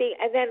keep on seeing,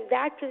 and then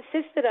that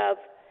consisted of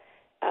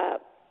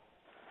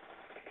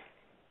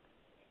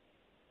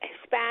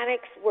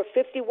Hispanics were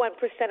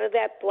 51% of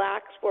that,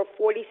 blacks were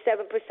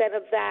 47%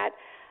 of that,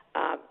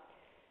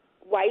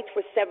 whites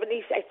were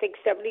 76%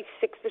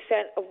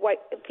 of white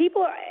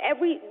people.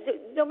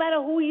 No matter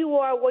who you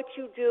are, what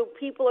you do,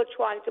 people are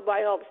trying to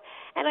buy homes,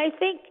 and I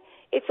think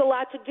it's a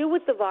lot to do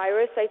with the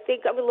virus.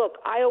 Look,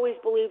 I always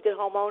believed in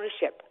home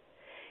ownership.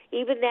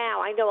 Even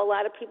now, I know a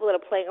lot of people that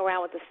are playing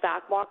around with the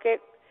stock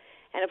market.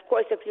 And, of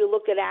course, if you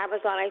look at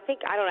Amazon, I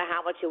don't know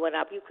how much it went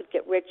up. You could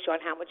get rich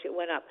on how much it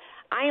went up.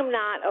 I am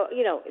not,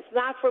 it's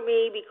not for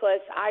me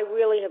because I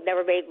really have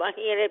never made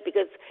money in it,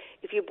 because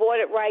if you bought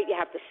it right, you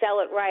have to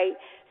sell it right.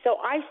 So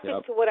I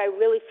stick to what I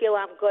really feel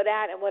I'm good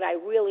at and what I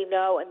really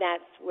know, and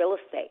that's real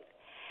estate.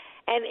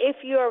 And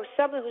if you're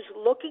someone who's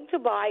looking to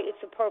buy, it's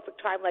a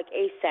perfect time, like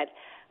Ace said.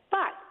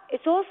 But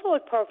it's also a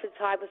perfect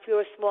time if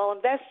you're a small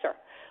investor,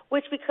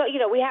 which, because,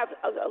 we have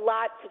a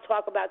lot to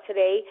talk about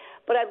today,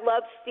 but I'd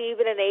love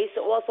Stephen and Ace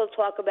to also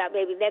talk about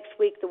maybe next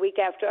week, the week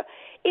after.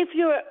 If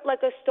you're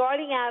like a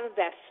starting out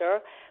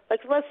investor,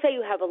 like let's say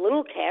you have a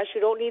little cash,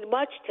 you don't need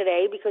much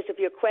today because if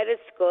your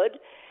credit's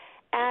good.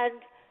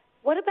 And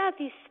what about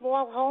these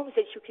small homes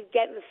that you can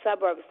get in the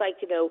suburbs, like,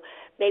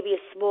 maybe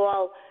a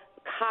small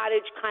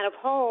cottage kind of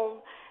home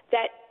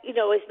that,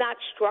 is not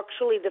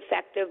structurally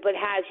defective but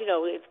has,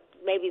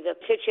 maybe the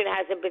kitchen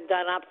hasn't been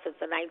done up since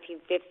the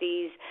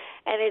 1950s,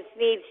 and it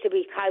needs to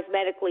be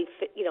cosmetically,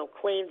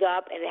 cleaned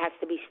up, and it has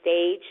to be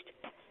staged.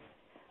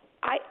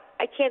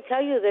 I can't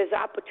tell you there's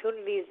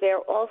opportunities there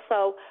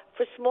also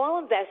for small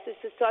investors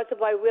to start to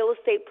buy real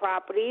estate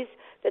properties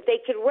that they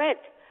can rent.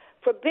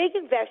 For big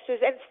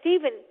investors, and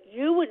Stephen,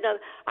 you would know,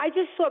 I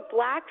just saw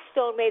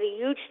Blackstone made a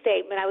huge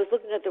statement. I was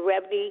looking at the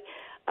REBNY,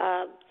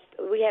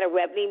 we had a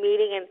REBNY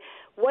meeting, and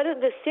one of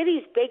the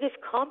city's biggest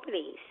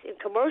companies in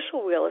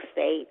commercial real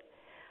estate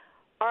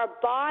are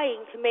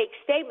buying to make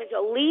statements,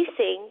 or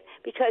leasing,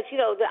 because,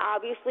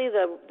 obviously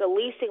the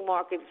leasing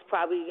market is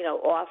probably,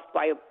 off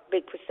by a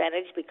big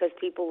percentage because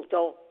people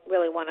don't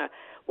really want to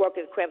work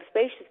in cramped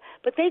spaces.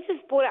 But they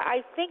just bought,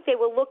 I think they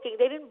were looking,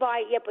 they didn't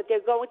buy it yet, but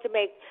they're going to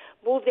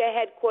move their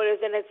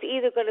headquarters, and it's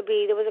either going to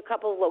be, there was a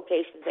couple of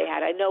locations they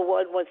had. I know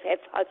one was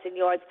Hudson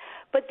Yards.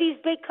 But these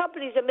big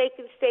companies are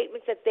making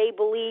statements that they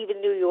believe in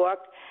New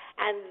York,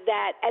 and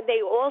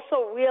they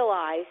also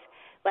realize,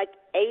 like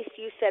Ace,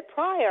 you said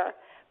prior,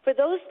 for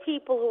those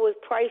people who was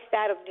priced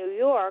out of New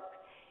York,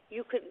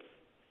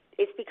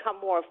 it's become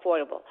more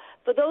affordable.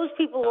 For those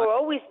people who are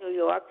always New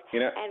York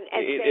and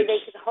say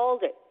they can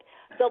hold it,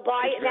 they'll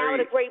buy it now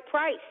at a great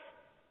price.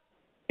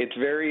 It's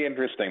very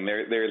interesting.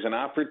 There's an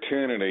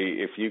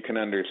opportunity, if you can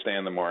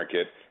understand the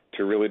market,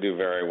 to really do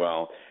very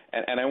well.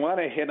 And I want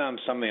to hit on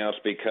something else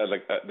because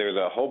there's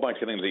a whole bunch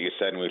of things that you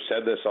said, and we've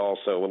said this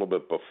also a little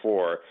bit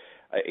before,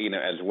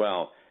 as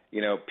well.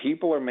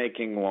 People are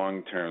making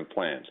long-term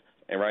plans,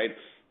 right?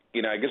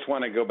 I just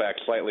want to go back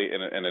slightly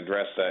and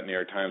address that New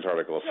York Times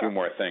article, a few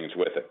more things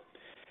with it.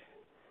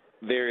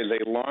 There is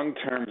a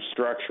long-term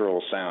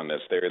structural soundness.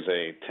 There is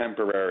a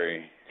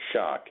temporary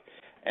shock.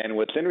 And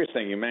what's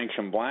interesting, you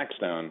mentioned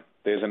Blackstone.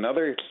 There's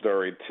another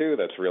story, too,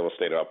 that's real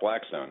estate about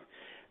Blackstone.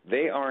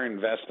 They are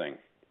investing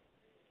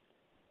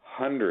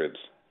hundreds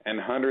and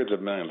hundreds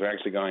of millions, they're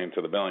actually going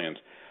into the billions,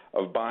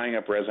 of buying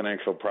up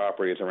residential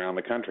properties around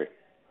the country.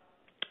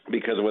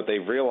 Because what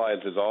they've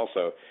realized is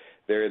also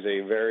there is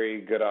a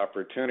very good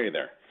opportunity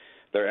there.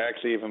 They're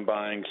actually even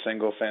buying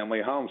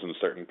single-family homes in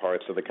certain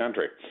parts of the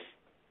country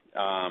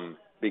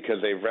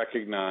because they've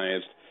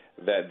recognized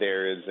that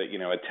there is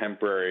a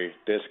temporary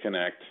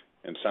disconnect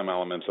in some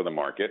elements of the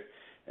market,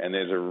 and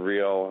there's a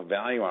real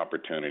value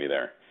opportunity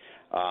there.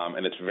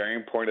 And it's very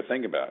important to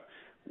think about.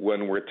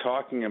 When we're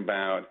talking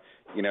about,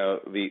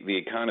 the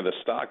economy, the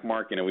stock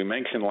market, we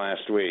mentioned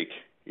last week,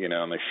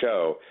 on the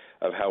show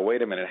of how,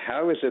 wait a minute,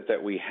 how is it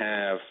that we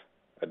have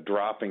a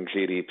dropping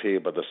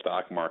GDP, but the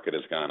stock market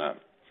has gone up?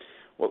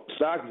 Well, the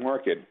stock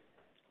market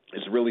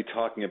is really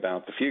talking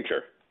about the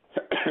future.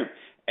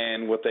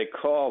 And what they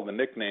call the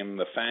nickname,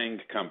 the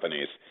FANG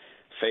companies,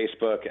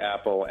 Facebook,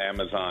 Apple,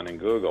 Amazon, and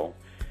Google,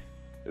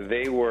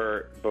 they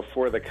were,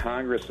 before the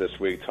Congress this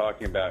week,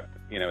 talking about,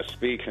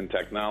 speech and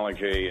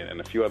technology and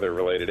a few other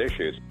related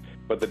issues.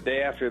 But the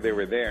day after they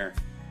were there,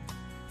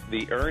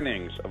 the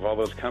earnings of all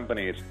those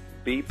companies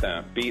beat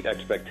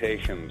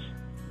expectations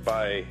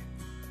by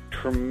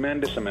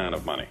tremendous amount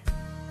of money.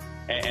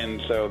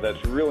 And so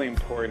that's really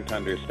important to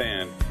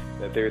understand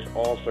that there's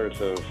all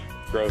sorts of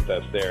growth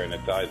that's there, and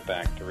it ties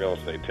back to real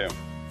estate, too.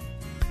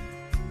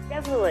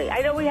 Definitely.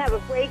 I know we have a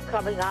break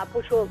coming up,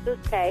 which we'll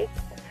just take.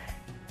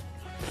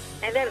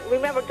 And then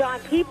remember Don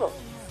Peoples.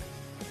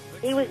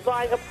 He was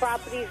buying up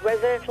properties,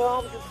 residential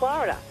homes in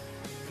Florida.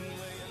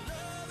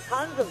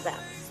 Tons of them.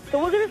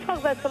 So we're going to talk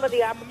about some of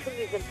the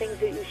opportunities and things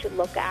that you should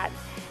look at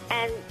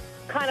and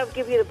kind of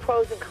give you the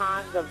pros and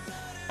cons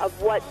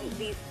of what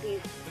these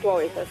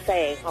stories are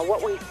saying or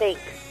what we think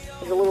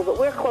is a little bit.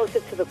 We're closer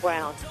to the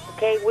ground,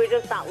 okay? We're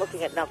just not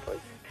looking at numbers.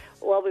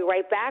 We'll be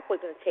right back. We're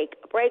going to take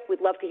a break.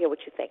 We'd love to hear what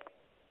you think.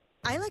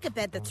 I like a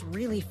bed that's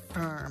really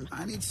firm.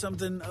 I need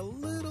something a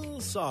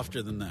little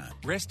softer than that.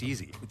 Rest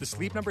easy. With the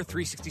Sleep Number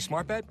 360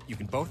 smart bed, you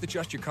can both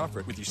adjust your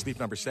comfort with your Sleep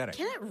Number setting.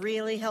 Can it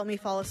really help me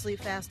fall asleep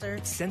faster?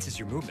 It senses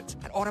your movements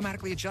and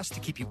automatically adjusts to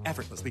keep you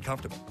effortlessly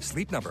comfortable.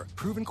 Sleep Number,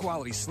 proven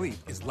quality sleep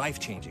is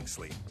life-changing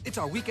sleep. It's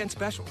our weekend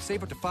special.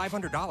 Save up to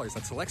 $500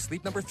 on select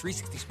Sleep Number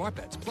 360 smart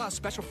beds, plus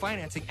special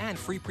financing and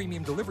free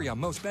premium delivery on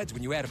most beds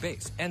when you add a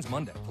base. Ends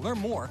Monday. To learn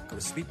more, go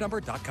to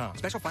sleepnumber.com.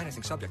 Special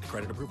financing subject to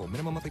credit approval.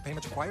 Minimum monthly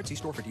payments required. See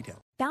store for details.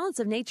 Balance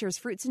of Nature's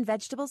fruits and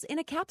vegetables in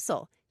a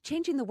capsule,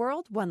 changing the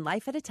world one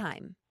life at a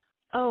time.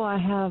 Oh, I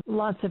have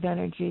lots of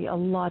energy, a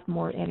lot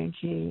more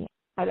energy.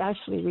 I've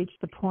actually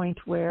reached the point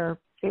where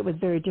it was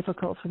very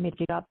difficult for me to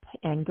get up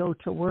and go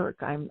to work.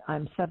 I'm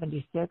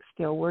 76,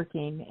 still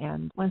working,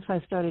 and once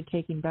I started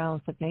taking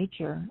Balance of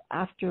Nature,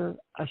 after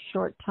a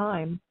short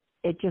time,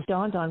 it just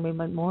dawned on me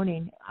one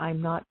morning, I'm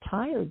not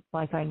tired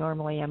like I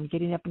normally am,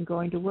 getting up and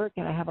going to work,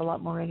 and I have a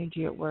lot more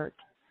energy at work.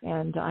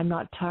 And I'm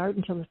not tired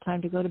until it's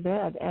time to go to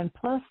bed. And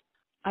plus,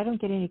 I don't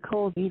get any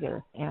cold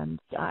either, and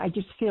I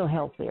just feel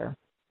healthier.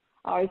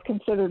 I always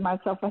considered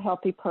myself a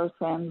healthy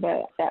person,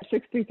 but at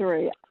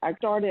 63, I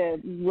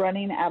started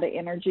running out of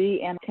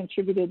energy and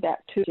contributed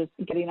that to just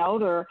getting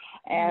older.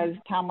 As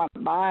time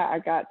went by, I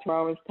got to where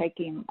I was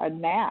taking a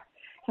nap,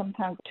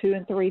 sometimes 2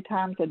 and 3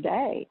 times a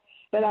day.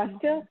 But I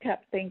still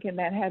kept thinking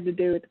that had to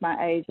do with my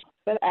age.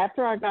 But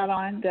after I got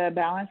on the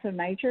Balance of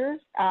Nature,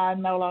 I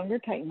no longer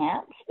take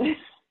naps.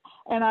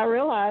 And I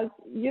realized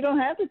you don't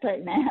have to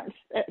take naps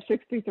at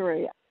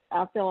 63.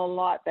 I feel a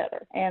lot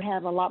better and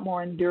have a lot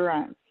more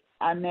endurance.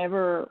 I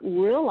never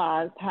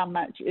realized how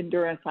much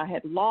endurance I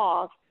had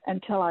lost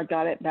until I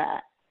got it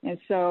back. And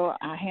so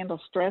I handle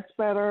stress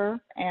better,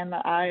 and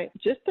I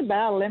just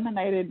about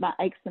eliminated my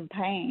aches and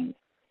pains.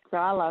 So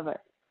I love it.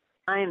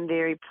 I am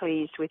very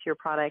pleased with your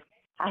product.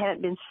 I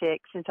haven't been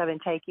sick since I've been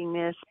taking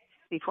this.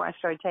 Before I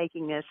started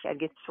taking this, I'd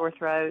get sore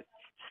throat,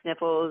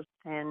 sniffles,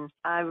 and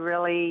I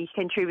really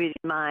contributed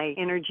my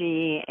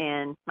energy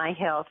and my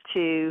health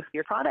to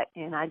your product,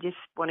 and I just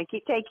want to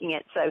keep taking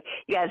it. So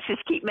you guys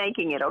just keep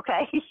making it,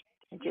 okay?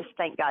 And just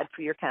thank God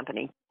for your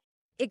company.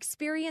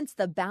 Experience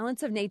the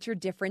Balance of Nature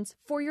difference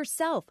for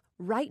yourself.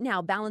 Right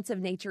now, Balance of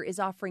Nature is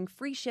offering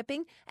free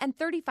shipping and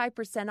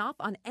 35% off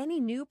on any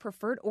new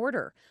preferred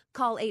order.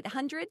 Call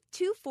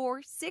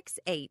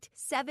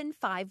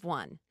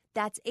 800-2468-751.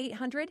 That's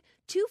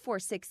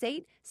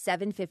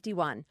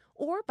 800-2468-751.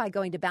 Or by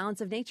going to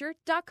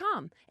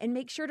balanceofnature.com and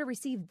make sure to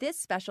receive this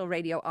special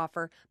radio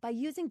offer by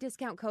using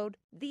discount code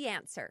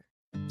THEANSWER.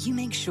 You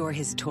make sure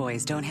his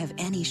toys don't have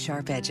any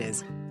sharp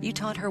edges. You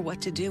taught her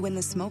what to do when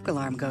the smoke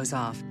alarm goes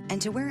off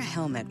and to wear a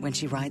helmet when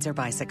she rides her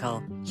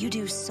bicycle. You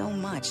do so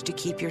much to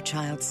keep your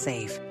child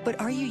safe. But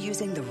are you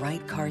using the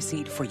right car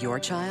seat for your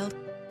child?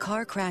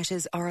 Car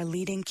crashes are a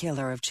leading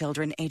killer of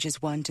children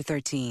ages 1 to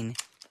 13.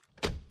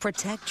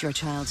 Protect your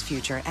child's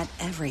future at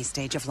every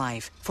stage of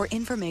life. For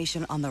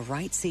information on the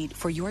right seat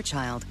for your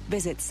child,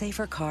 visit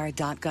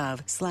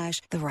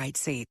safercar.gov/the right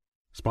seat.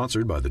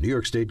 Sponsored by the New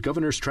York State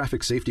Governor's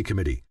Traffic Safety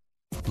Committee.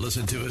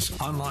 Listen to us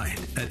online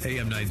at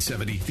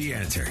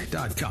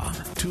am970theanswer.com.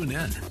 Tune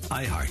in,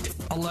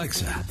 iHeart,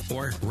 Alexa,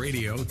 or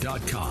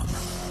radio.com.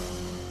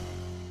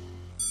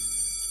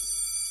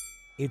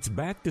 It's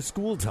back to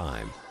school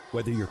time.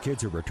 Whether your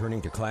kids are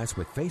returning to class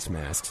with face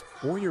masks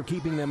or you're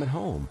keeping them at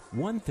home,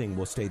 one thing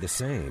will stay the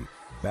same.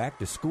 Back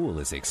to school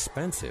is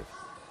expensive,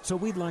 so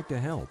we'd like to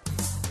help.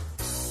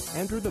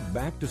 Enter the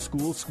Back to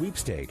School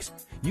Sweepstakes.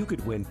 You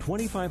could win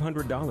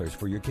 $2,500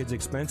 for your kids'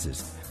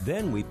 expenses.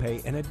 Then we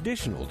pay an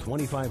additional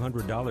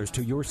 $2,500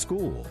 to your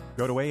school.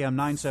 Go to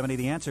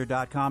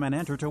am970theanswer.com and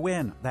enter to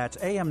win. That's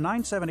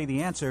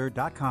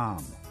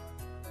am970theanswer.com.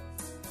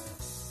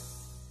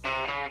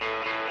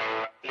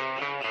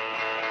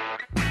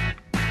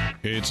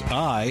 It's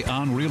Eye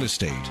on Real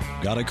Estate.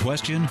 Got a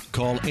question?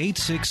 Call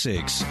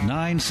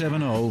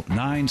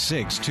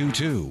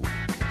 866-970-9622.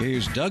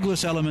 Here's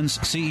Douglas Elliman's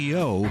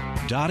CEO,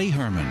 Dottie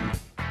Herman.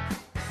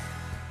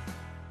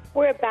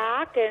 We're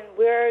back, and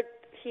we're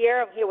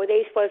here. I'm here with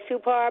Ace Buzz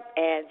Superb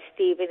and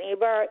Stephen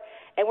Ebert,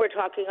 and we're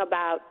talking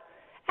about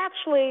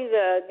actually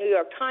the New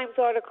York Times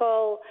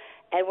article,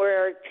 and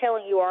we're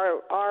telling you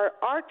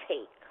our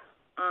take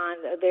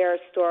on their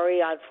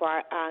story on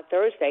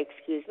Thursday,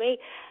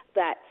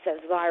 that says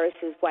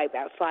viruses wipe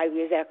out 5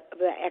 years of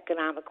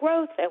economic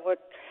growth, and we're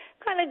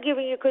kind of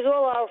giving you, because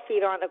all our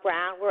feet are on the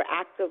ground. We're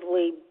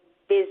actively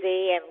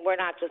busy, and we're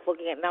not just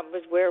looking at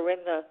numbers. We're in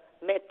the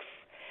mix.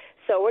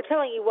 So we're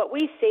telling you what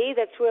we see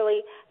that's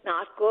really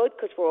not good,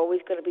 because we're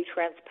always going to be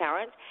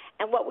transparent,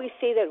 and what we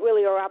see that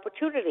really are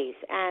opportunities.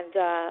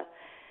 And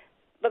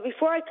but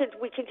before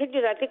we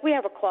continue, I think we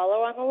have a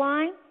caller on the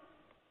line.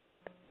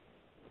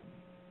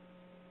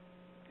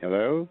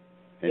 Hello?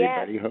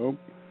 Anybody home?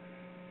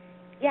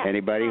 Yes.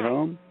 Anybody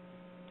home?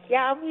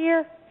 Yeah, I'm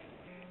here.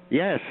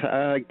 Yes.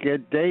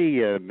 Good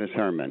day, Miss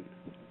Herman.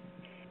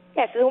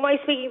 Yes, who am I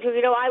speaking to?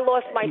 You know, I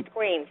lost my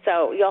screen,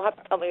 so you'll have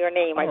to tell me your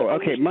name.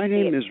 Okay. My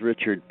name is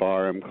Richard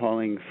Barr. I'm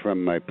calling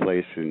from my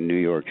place in New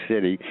York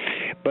City.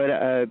 But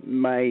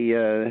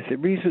the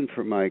reason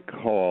for my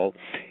call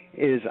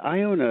is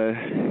I own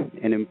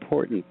an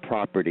important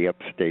property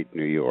upstate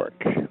New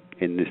York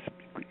in this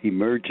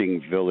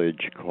emerging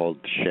village called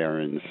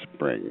Sharon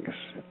Springs.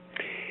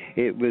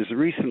 It was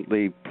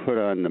recently put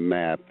on the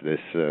map, this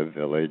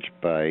village,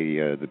 by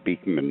the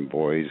Beekman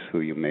boys, who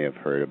you may have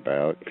heard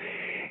about.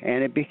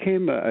 And it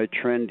became a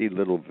trendy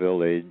little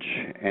village,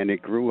 and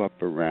it grew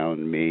up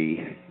around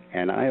me,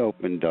 and I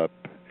opened up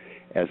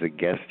as a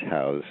guest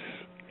house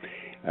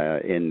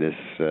in this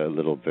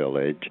little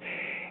village.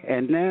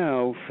 And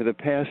now, for the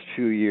past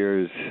few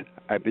years,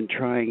 I've been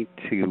trying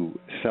to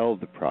sell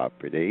the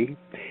property,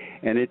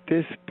 and at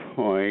this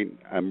point,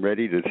 I'm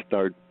ready to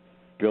start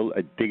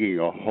digging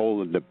a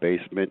hole in the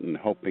basement and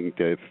hoping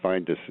to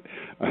find a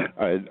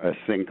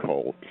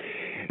sinkhole.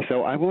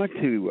 So I want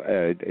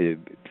to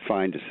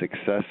find a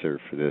successor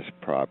for this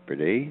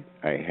property.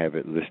 I have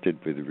it listed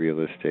with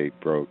real estate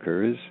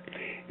brokers.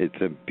 It's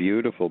a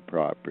beautiful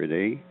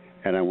property,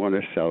 and I want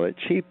to sell it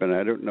cheap, and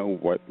I don't know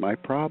what my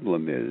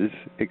problem is,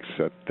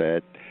 except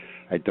that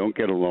I don't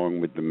get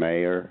along with the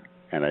mayor,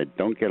 and I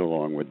don't get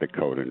along with the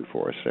code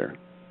enforcer.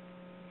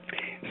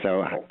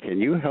 So can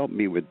you help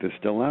me with this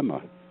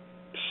dilemma?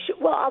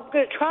 Well, I'm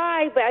going to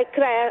try, but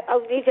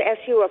I'll need to ask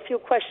you a few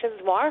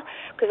questions more,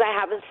 because I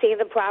haven't seen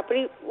the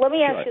property. Let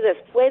me ask you this.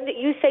 When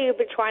you say you've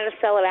been trying to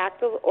sell it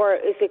active, or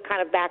is it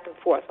kind of back and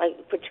forth, like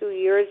for 2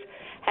 years?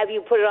 Have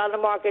you put it on the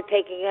market,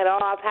 taking it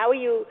off? How are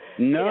you?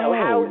 No.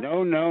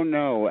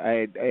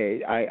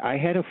 I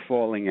had a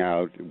falling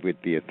out with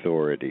the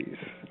authorities,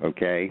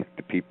 okay,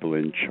 the people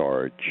in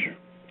charge.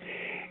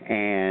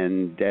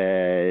 And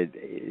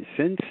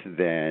since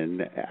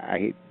then,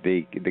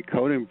 the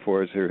code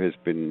enforcer has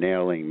been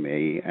nailing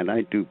me, and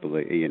I do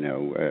believe,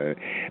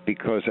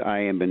 because I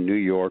am a New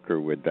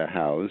Yorker with the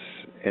house,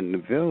 and the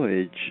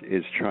village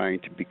is trying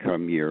to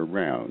become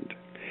year-round.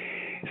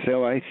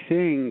 So I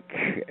think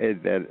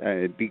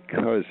that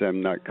because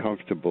I'm not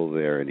comfortable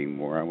there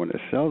anymore, I want to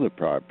sell the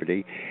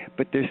property,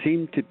 but there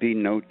seem to be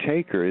no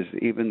takers,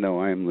 even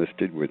though I'm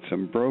listed with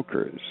some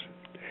brokers.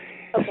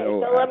 Okay, so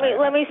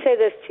let me say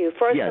this to you.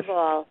 First of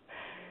all,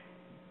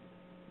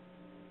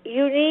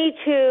 you need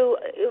to,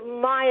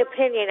 in my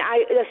opinion,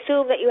 I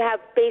assume that you have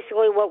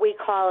basically what we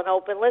call an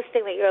open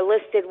listing, that you're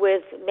listed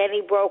with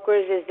many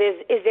brokers.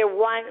 Is there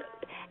one,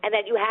 and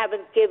that you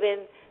haven't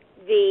given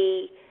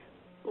the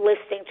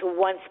listing to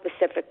one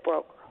specific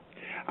broker?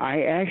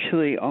 I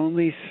actually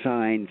only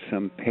signed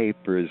some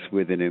papers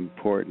with an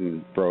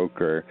important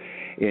broker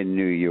in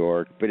New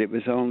York, but it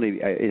was only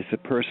it's a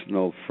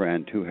personal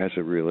friend who has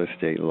a real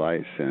estate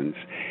license,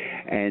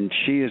 and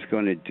she is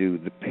going to do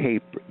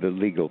the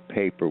legal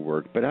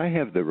paperwork, but I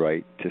have the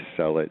right to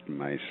sell it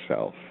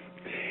myself.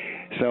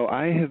 So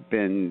I have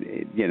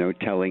been,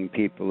 telling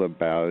people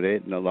about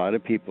it, and a lot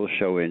of people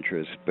show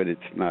interest, but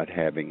it's not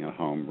having a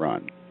home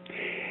run.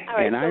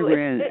 Right, and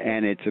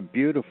and it's a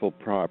beautiful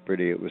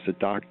property. It was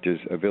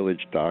a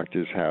village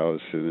doctor's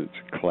house, and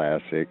it's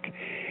classic.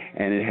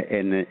 And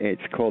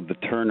it's called The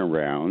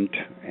Turnaround,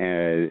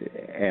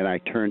 and I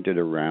turned it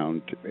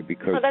around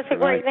because... Oh, that's a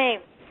great name.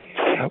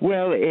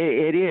 Well,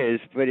 it is,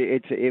 but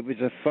it was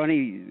a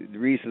funny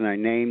reason I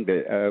named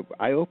it.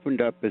 I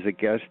opened up as a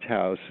guest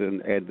house,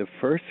 and the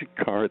first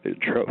car that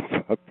drove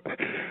up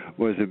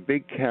was a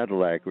big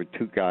Cadillac with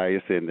two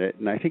guys in it,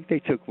 and I think they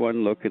took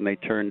one look and they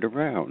turned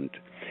around.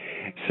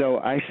 So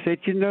I said,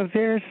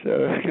 there's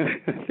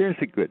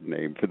a good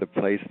name for the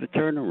place, The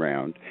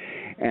Turnaround.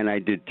 And I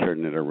did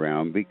turn it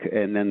around,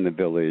 and then the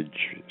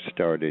village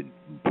started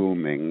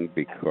booming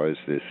because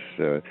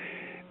this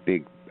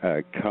big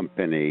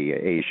company,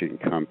 Asian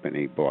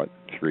company, bought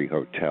 3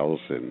 hotels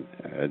in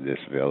this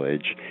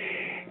village.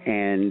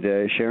 And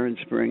Sharon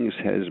Springs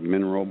has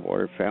mineral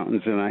water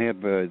fountains, and I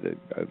have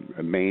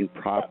a main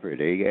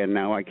property, and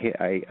now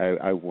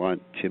I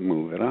want to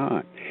move it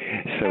on.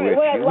 So if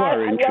you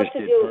are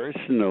interested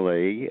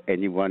personally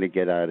and you want to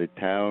get out of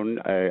town,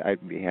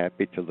 I'd be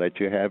happy to let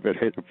you have it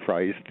at a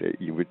price that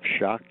would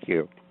shock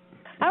you.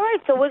 All right,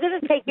 so we're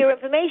going to take your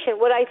information.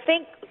 What I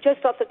think,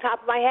 just off the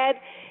top of my head,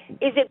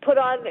 is it put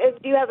on?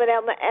 Do you have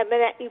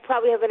you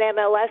probably have an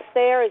MLS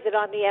there? Is it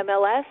on the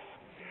MLS?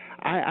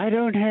 I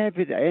don't have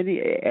it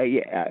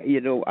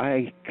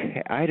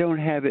I don't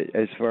have it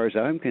as far as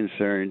I'm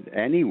concerned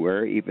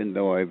anywhere, even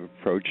though I've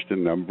approached a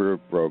number of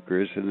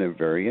brokers and they're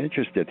very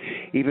interested,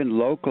 even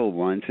local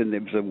ones. And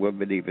there was a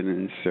woman even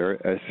in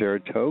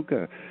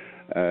Saratoga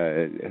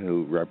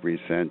who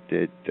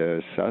represented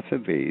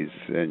Sotheby's,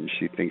 and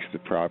she thinks the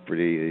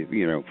property,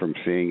 from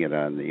seeing it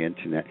on the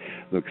internet,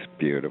 looks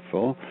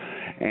beautiful.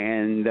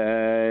 And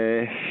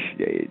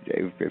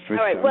for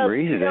some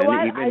reason,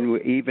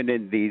 even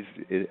in these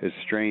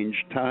strange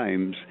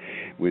times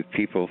with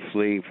people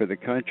fleeing for the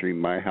country,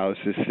 my house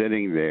is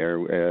sitting there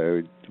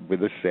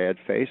with a sad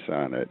face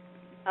on it.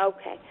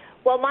 Okay.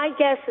 Well, my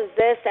guess is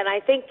this, and I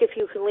think if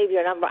you can leave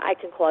your number, I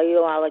can call you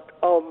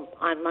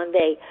on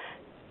Monday.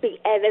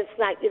 And it's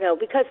not,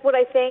 because what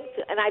I think,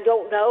 and I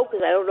don't know,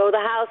 because I don't know the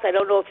house, I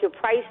don't know if you're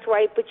priced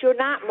right, but you're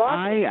not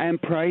marketing. I am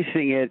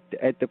pricing it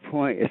at the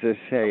point, as I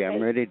say,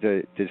 I'm ready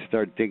to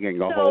start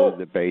digging a hole in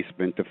the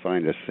basement to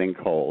find a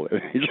sinkhole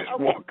and just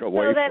walk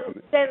away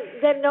from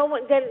it.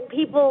 Then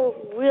people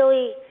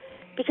really,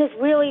 because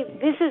really,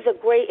 this is a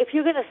great, if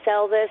you're going to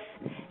sell this,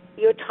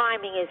 your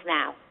timing is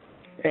now.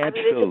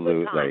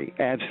 Absolutely,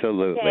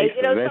 absolutely. Okay,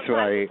 so that's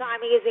why the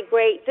timing isn't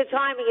great. The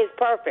timing is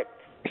perfect.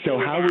 So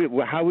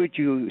how would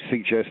you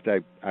suggest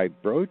I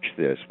broach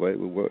this? What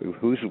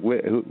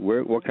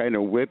kind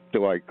of whip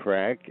do I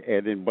crack,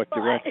 and in what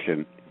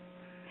direction?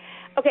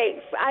 Okay,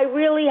 I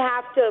really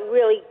have to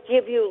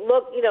give you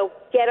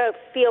get a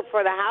feel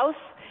for the house,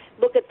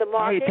 look at the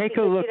market. Take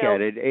a look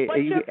at it.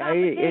 What's your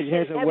competition? It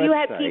has a have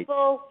website.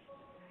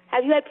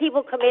 Have you had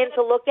people come in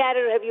to look at it,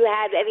 or have you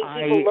had any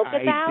people look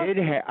at the house?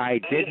 I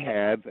did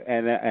have,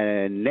 and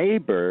a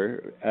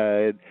neighbor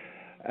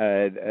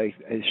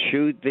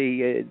shooed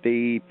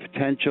the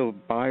potential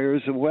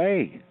buyers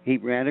away. He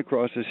ran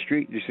across the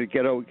street and he said,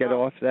 "Get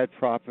off that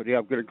property.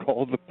 I'm going to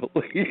call the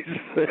police."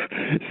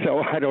 So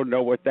I don't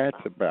know what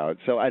that's about.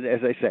 So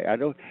as I say,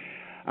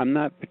 I'm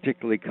not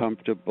particularly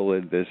comfortable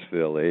in this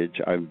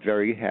village. I'm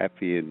very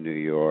happy in New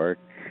York,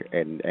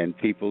 and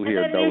people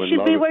here know and love it. You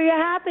should be where you're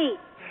happy.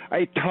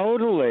 I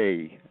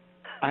totally.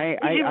 I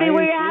be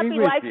where you're happy. agree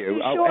with Life's you.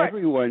 too short.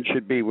 Everyone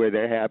should be where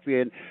they're happy,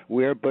 and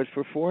where but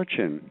for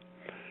fortune.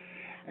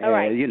 All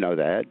right. You know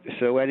that.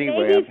 So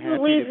anyway, maybe I'm if you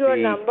happy leave to your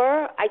be...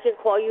 number, I can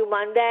call you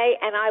Monday,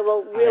 and I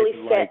will really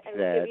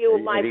give you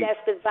my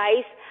best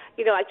advice.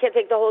 I can't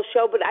take the whole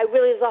show, but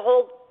there's a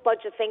whole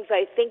bunch of things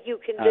I think you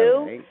can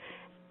do.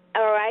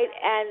 All right.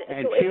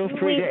 And so feel if you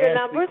free leave to your ask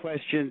number, me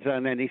questions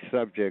on any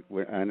subject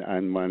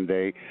on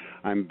Monday.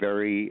 I'm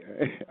very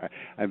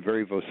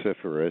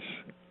vociferous.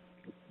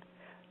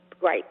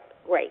 Great.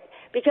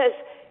 Because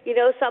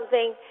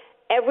something.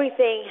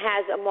 Everything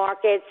has a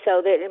market,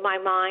 so that in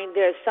my mind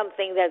there's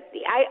something that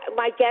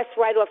my guess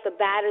right off the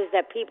bat is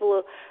that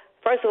people,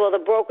 first of all, the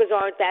brokers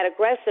aren't that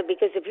aggressive,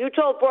 because if you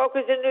told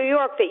brokers in New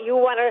York that you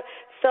want to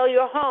sell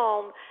your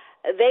home,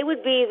 they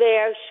would be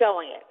there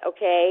showing it,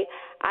 okay?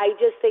 I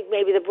just think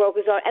maybe the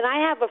brokers are. And I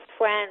have a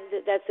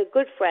friend that's a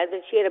good friend,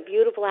 and she had a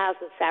beautiful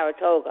house in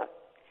Saratoga.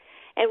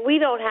 And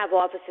we don't have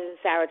offices in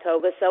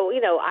Saratoga, so,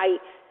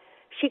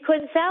 she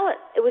couldn't sell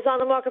it. It was on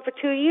the market for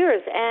 2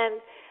 years,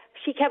 and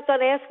she kept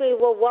on asking me,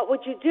 well, what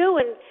would you do?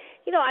 And,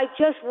 I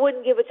just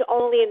wouldn't give it to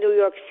only a New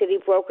York City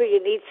broker.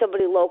 You need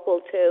somebody local,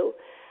 too.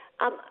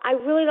 I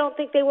really don't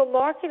think they were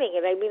marketing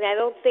it. I mean, I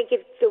don't think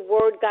the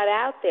word got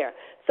out there.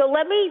 So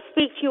let me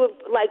speak to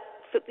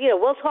you,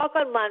 we'll talk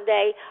on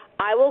Monday.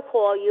 I will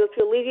call you. If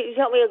you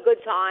tell me a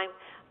good time,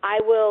 I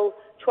will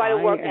try to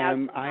work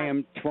out. I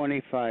am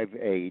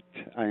 25/8.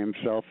 I am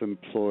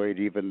self-employed,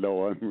 even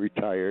though I'm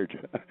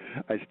retired.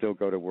 I still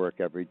go to work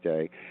every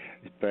day.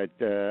 But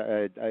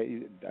at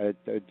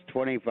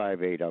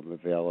 25/8, I'm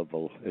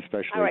available,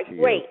 especially all right, to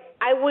you. Great.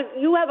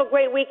 You have a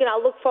great week, and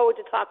I'll look forward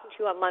to talking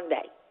to you on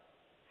Monday.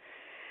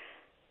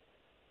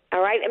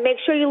 All right, and make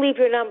sure you leave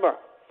your number.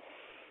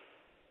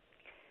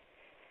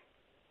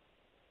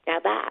 Now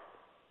that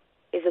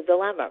is a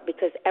dilemma,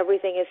 because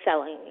everything is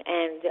selling,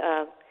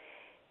 and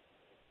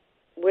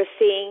we're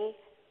seeing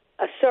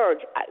a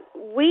surge.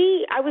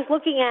 I was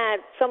looking at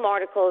some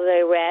articles that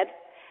I read,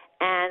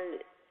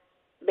 and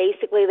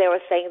basically they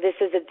were saying this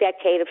is a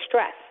decade of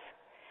stress.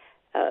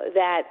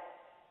 That,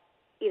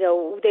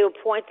 they were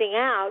pointing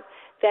out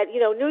that,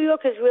 New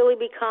York has really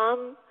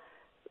become,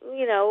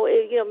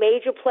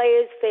 major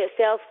players,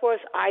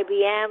 Salesforce,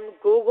 IBM,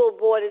 Google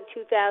bought in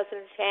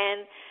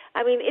 2010.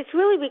 I mean, it's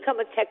really become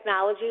a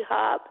technology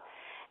hub,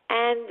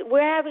 and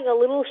we're having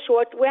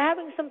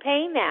some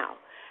pain now.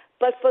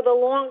 But for the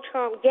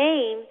long-term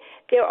gain,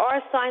 there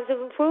are signs of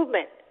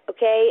improvement,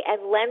 okay?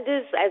 And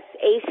lenders, as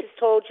Ace has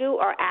told you,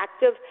 are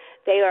active.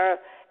 They are,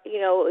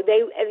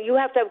 and you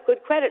have to have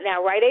good credit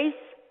now, right, Ace?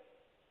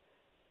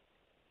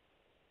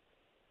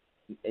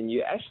 And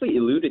you actually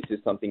alluded to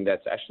something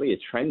that's actually a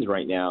trend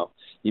right now.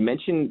 You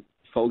mentioned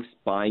folks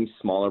buying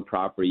smaller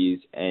properties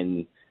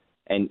and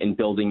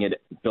building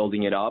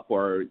it up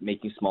or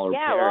making smaller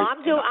repairs. Yeah, well,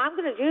 I'm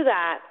going to do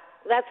that.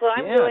 That's what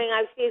I'm doing.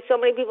 I've seen so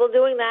many people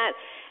doing that.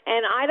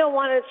 And I don't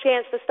want to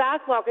chance the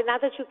stock market.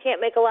 Not that you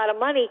can't make a lot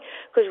of money,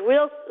 because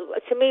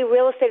to me,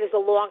 real estate is a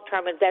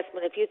long-term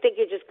investment. If you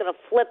think you're just going to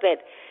flip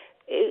it,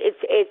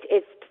 it's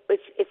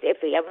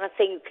iffy. I'm not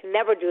saying you can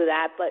never do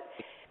that, but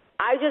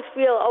I just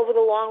feel over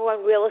the long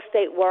run, real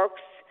estate works.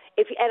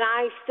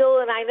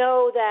 I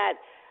know that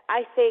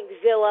I think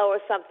Zillow or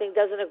something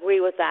doesn't agree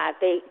with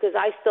that. Because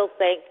I still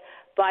think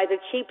buy the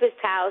cheapest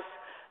house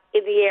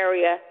in the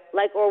area,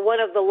 or one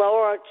of the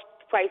lower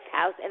priced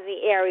house in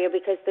the area,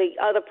 because the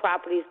other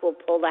properties will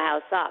pull the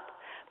house up.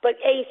 But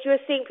Ace, you're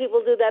seeing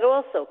people do that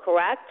also,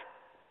 correct?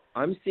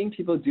 I'm seeing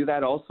people do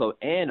that also.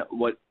 And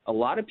what a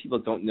lot of people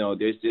don't know,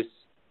 there's this,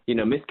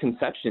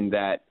 misconception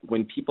that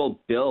when people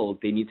build,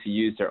 they need to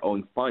use their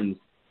own funds.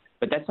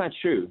 But that's not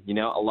true. A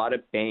lot of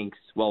banks,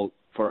 well,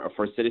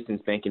 for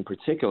Citizens Bank in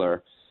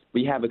particular,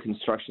 we have a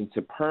construction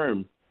to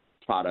perm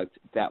product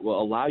that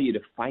will allow you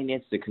to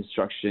finance the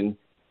construction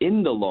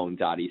in the loan,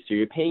 Dottie. So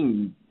you're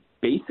paying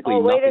basically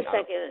nothing. Wait a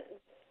second.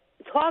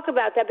 Talk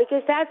about that,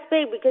 because that's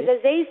big. Because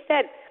as they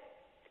said,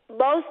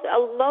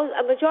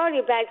 a majority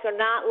of banks are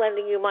not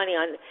lending you money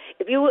on.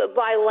 If you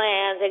buy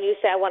land and you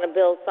say I want to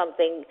build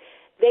something,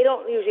 they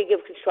don't usually give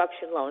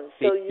construction loans.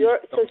 So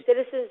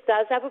Citizens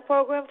does have a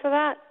program for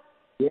that?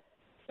 Yeah,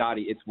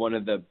 Dottie, it's one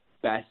of the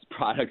best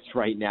products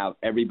right now.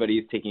 Everybody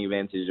is taking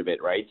advantage of it,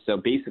 right? So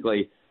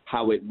basically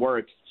how it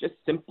works, just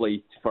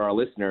simply for our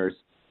listeners,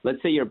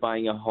 let's say you're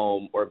buying a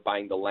home or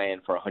buying the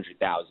land for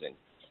 $100,000.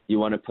 You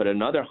want to put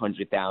another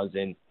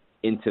 $100,000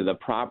 into the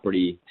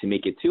property to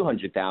make it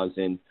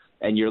 $200,000,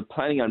 and you're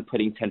planning on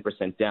putting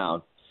 10%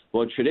 down.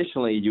 Well,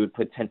 traditionally you would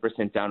put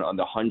 10% down on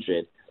the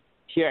 100.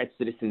 Here at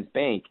Citizens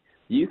Bank,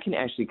 you can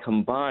actually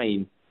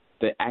combine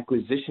the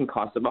acquisition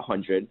cost of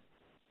 100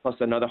 plus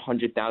another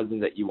 100,000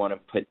 that you want to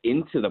put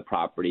into the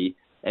property,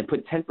 and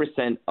put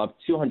 10% of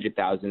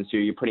 200,000. So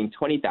you're putting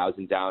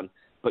 20,000 down,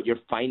 but you're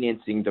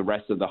financing the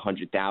rest of the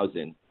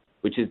 100,000,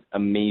 which is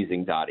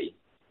amazing, Dottie.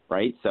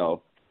 Right?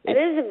 So it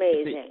is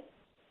amazing.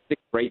 It's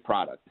a great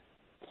product.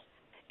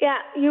 Yeah,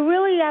 you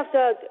really have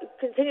to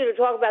continue to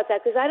talk about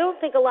that, because I don't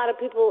think a lot of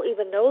people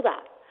even know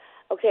that.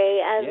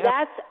 Okay, and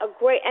that's a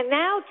great. And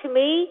now, to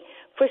me,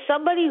 for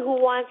somebody who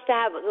wants to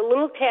have a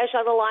little cash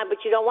on the line,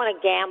 but you don't want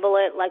to gamble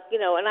it,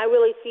 and I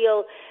really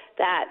feel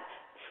that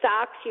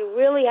stocks, you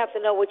really have to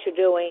know what you're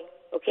doing.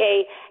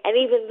 Okay, and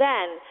even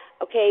then,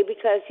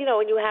 because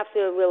and you have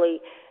to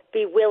really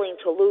be willing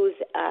to lose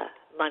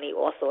money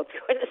also if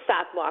you're in the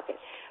stock market.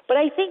 But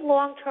I think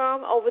long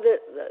term, over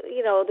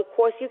the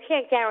course, you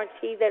can't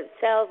guarantee that it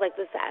sells, like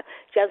this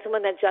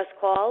gentleman that just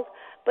called.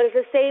 But it's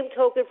the same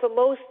token for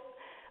most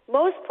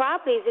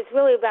properties. It's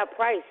really about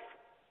price,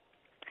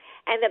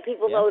 and that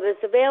people know that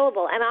it's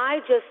available. And I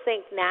just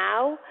think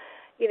now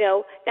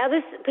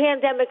this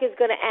pandemic is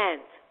going to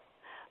end,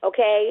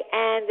 okay?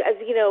 And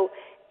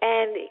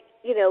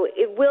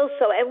it will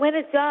so. And when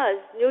it does,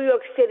 New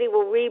York City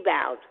will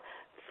rebound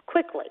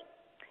quickly.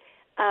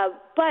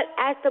 But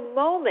at the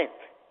moment,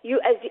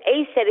 as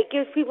Ace said, it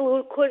gives people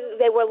who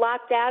they were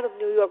locked out of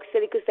New York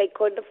City because they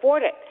couldn't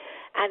afford it,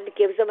 and it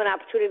gives them an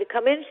opportunity to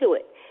come into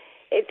it.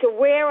 It's a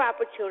rare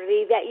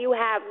opportunity that you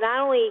have not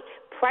only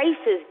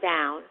prices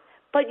down,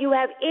 but you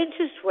have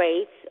interest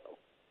rates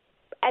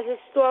at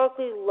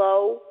historically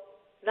low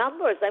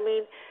numbers. I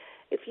mean,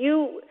 if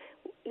you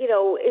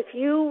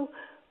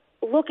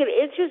look at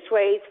interest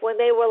rates when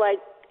they were like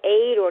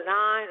 8 or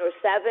 9 or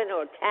 7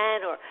 or 10,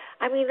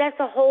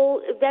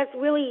 that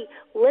really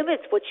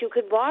limits what you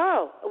can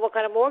borrow and what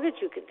kind of mortgage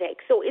you can take.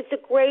 So it's a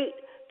great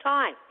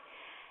time.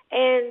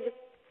 And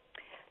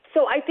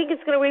so I think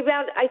it's going to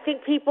rebound. I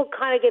think people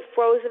kind of get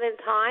frozen in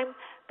time,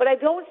 but I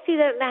don't see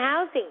that in the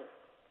housing.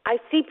 I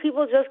see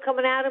people just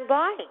coming out and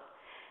buying.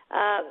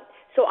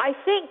 So I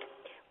think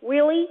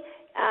really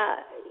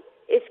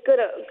it's going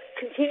to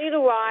continue to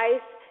rise.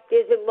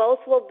 There's been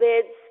multiple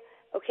bids.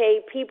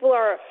 Okay,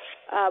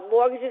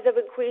 mortgages have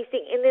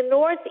increasing in the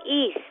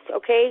Northeast.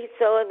 Okay,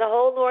 so in the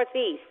whole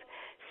Northeast,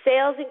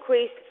 sales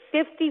increased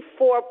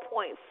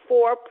 54.4%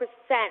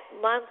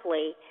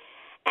 monthly.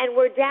 And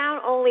we're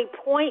down only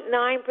 0.9%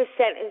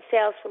 in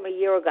sales from a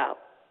year ago.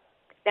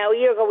 Now, a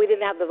year ago, we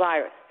didn't have the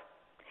virus.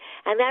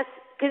 And that's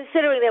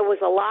considering there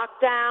was a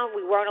lockdown.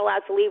 We weren't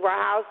allowed to leave our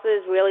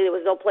houses. Really, there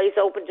was no place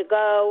open to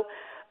go.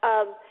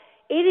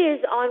 It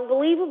is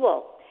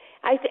unbelievable.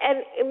 And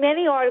in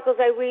many articles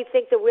I read,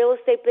 think the real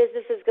estate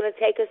business is going to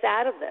take us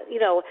out of it,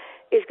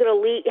 is going to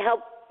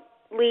help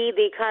lead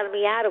the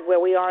economy out of where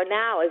we are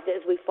now as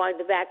we find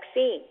the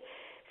vaccine.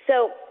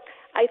 So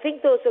I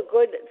think those are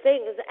good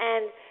things.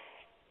 And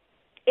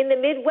in the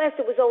Midwest,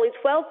 it was only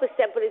 12%,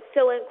 but it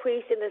still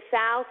increased. In the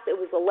South, it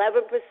was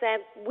 11%.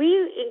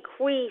 We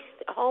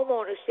increased home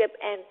ownership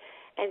and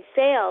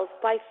sales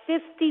by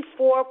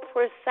 54%.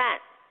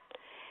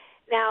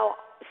 Now,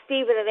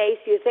 Stephen and Ace,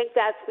 do you think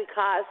that's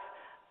because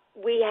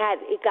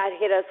it got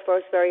hit us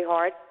first very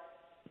hard?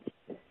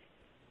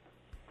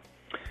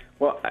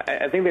 Well,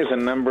 I think there's a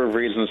number of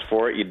reasons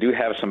for it. You do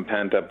have some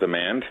pent-up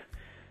demand.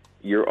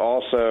 You're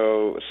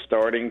also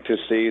starting to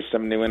see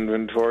some new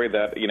inventory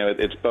that,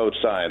 it's both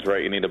sides,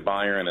 right? You need a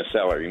buyer and a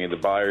seller. You need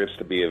the buyers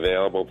to be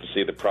available to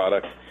see the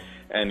product,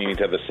 and you need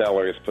to have the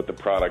sellers put the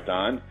product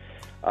on.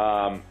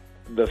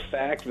 The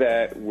fact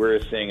that we're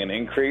seeing an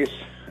increase,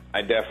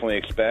 I definitely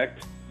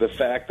expect. The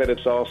fact that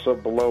it's also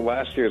below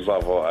last year's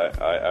level,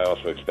 I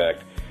also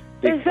expect.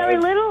 There's very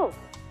little.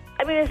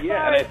 I mean, as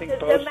far as the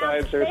amount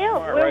of sales,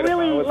 we're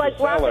really like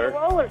rock and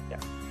rollers.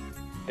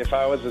 If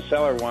I was a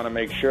seller, I want to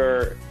make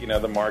sure,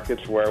 the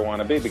market's where I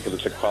want to be because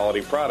it's a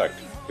quality product.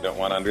 You don't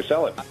want to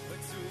undersell it.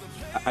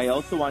 I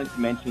also wanted to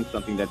mention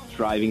something that's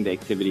driving the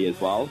activity as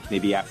well,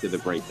 maybe after the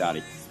break,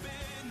 Dottie.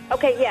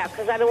 Okay, yeah,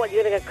 because I don't want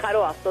you to get cut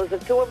off. Those are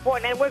too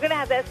important. And we're going to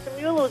have Esther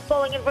Mueller who's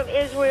calling in from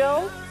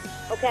Israel,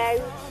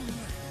 okay?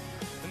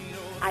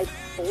 I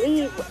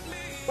believe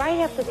right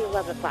after the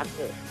 11 o'clock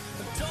news.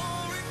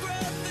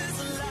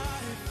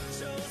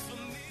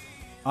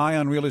 Eye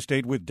on Real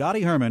Estate with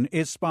Dottie Herman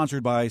is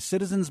sponsored by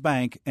Citizens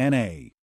Bank, N.A.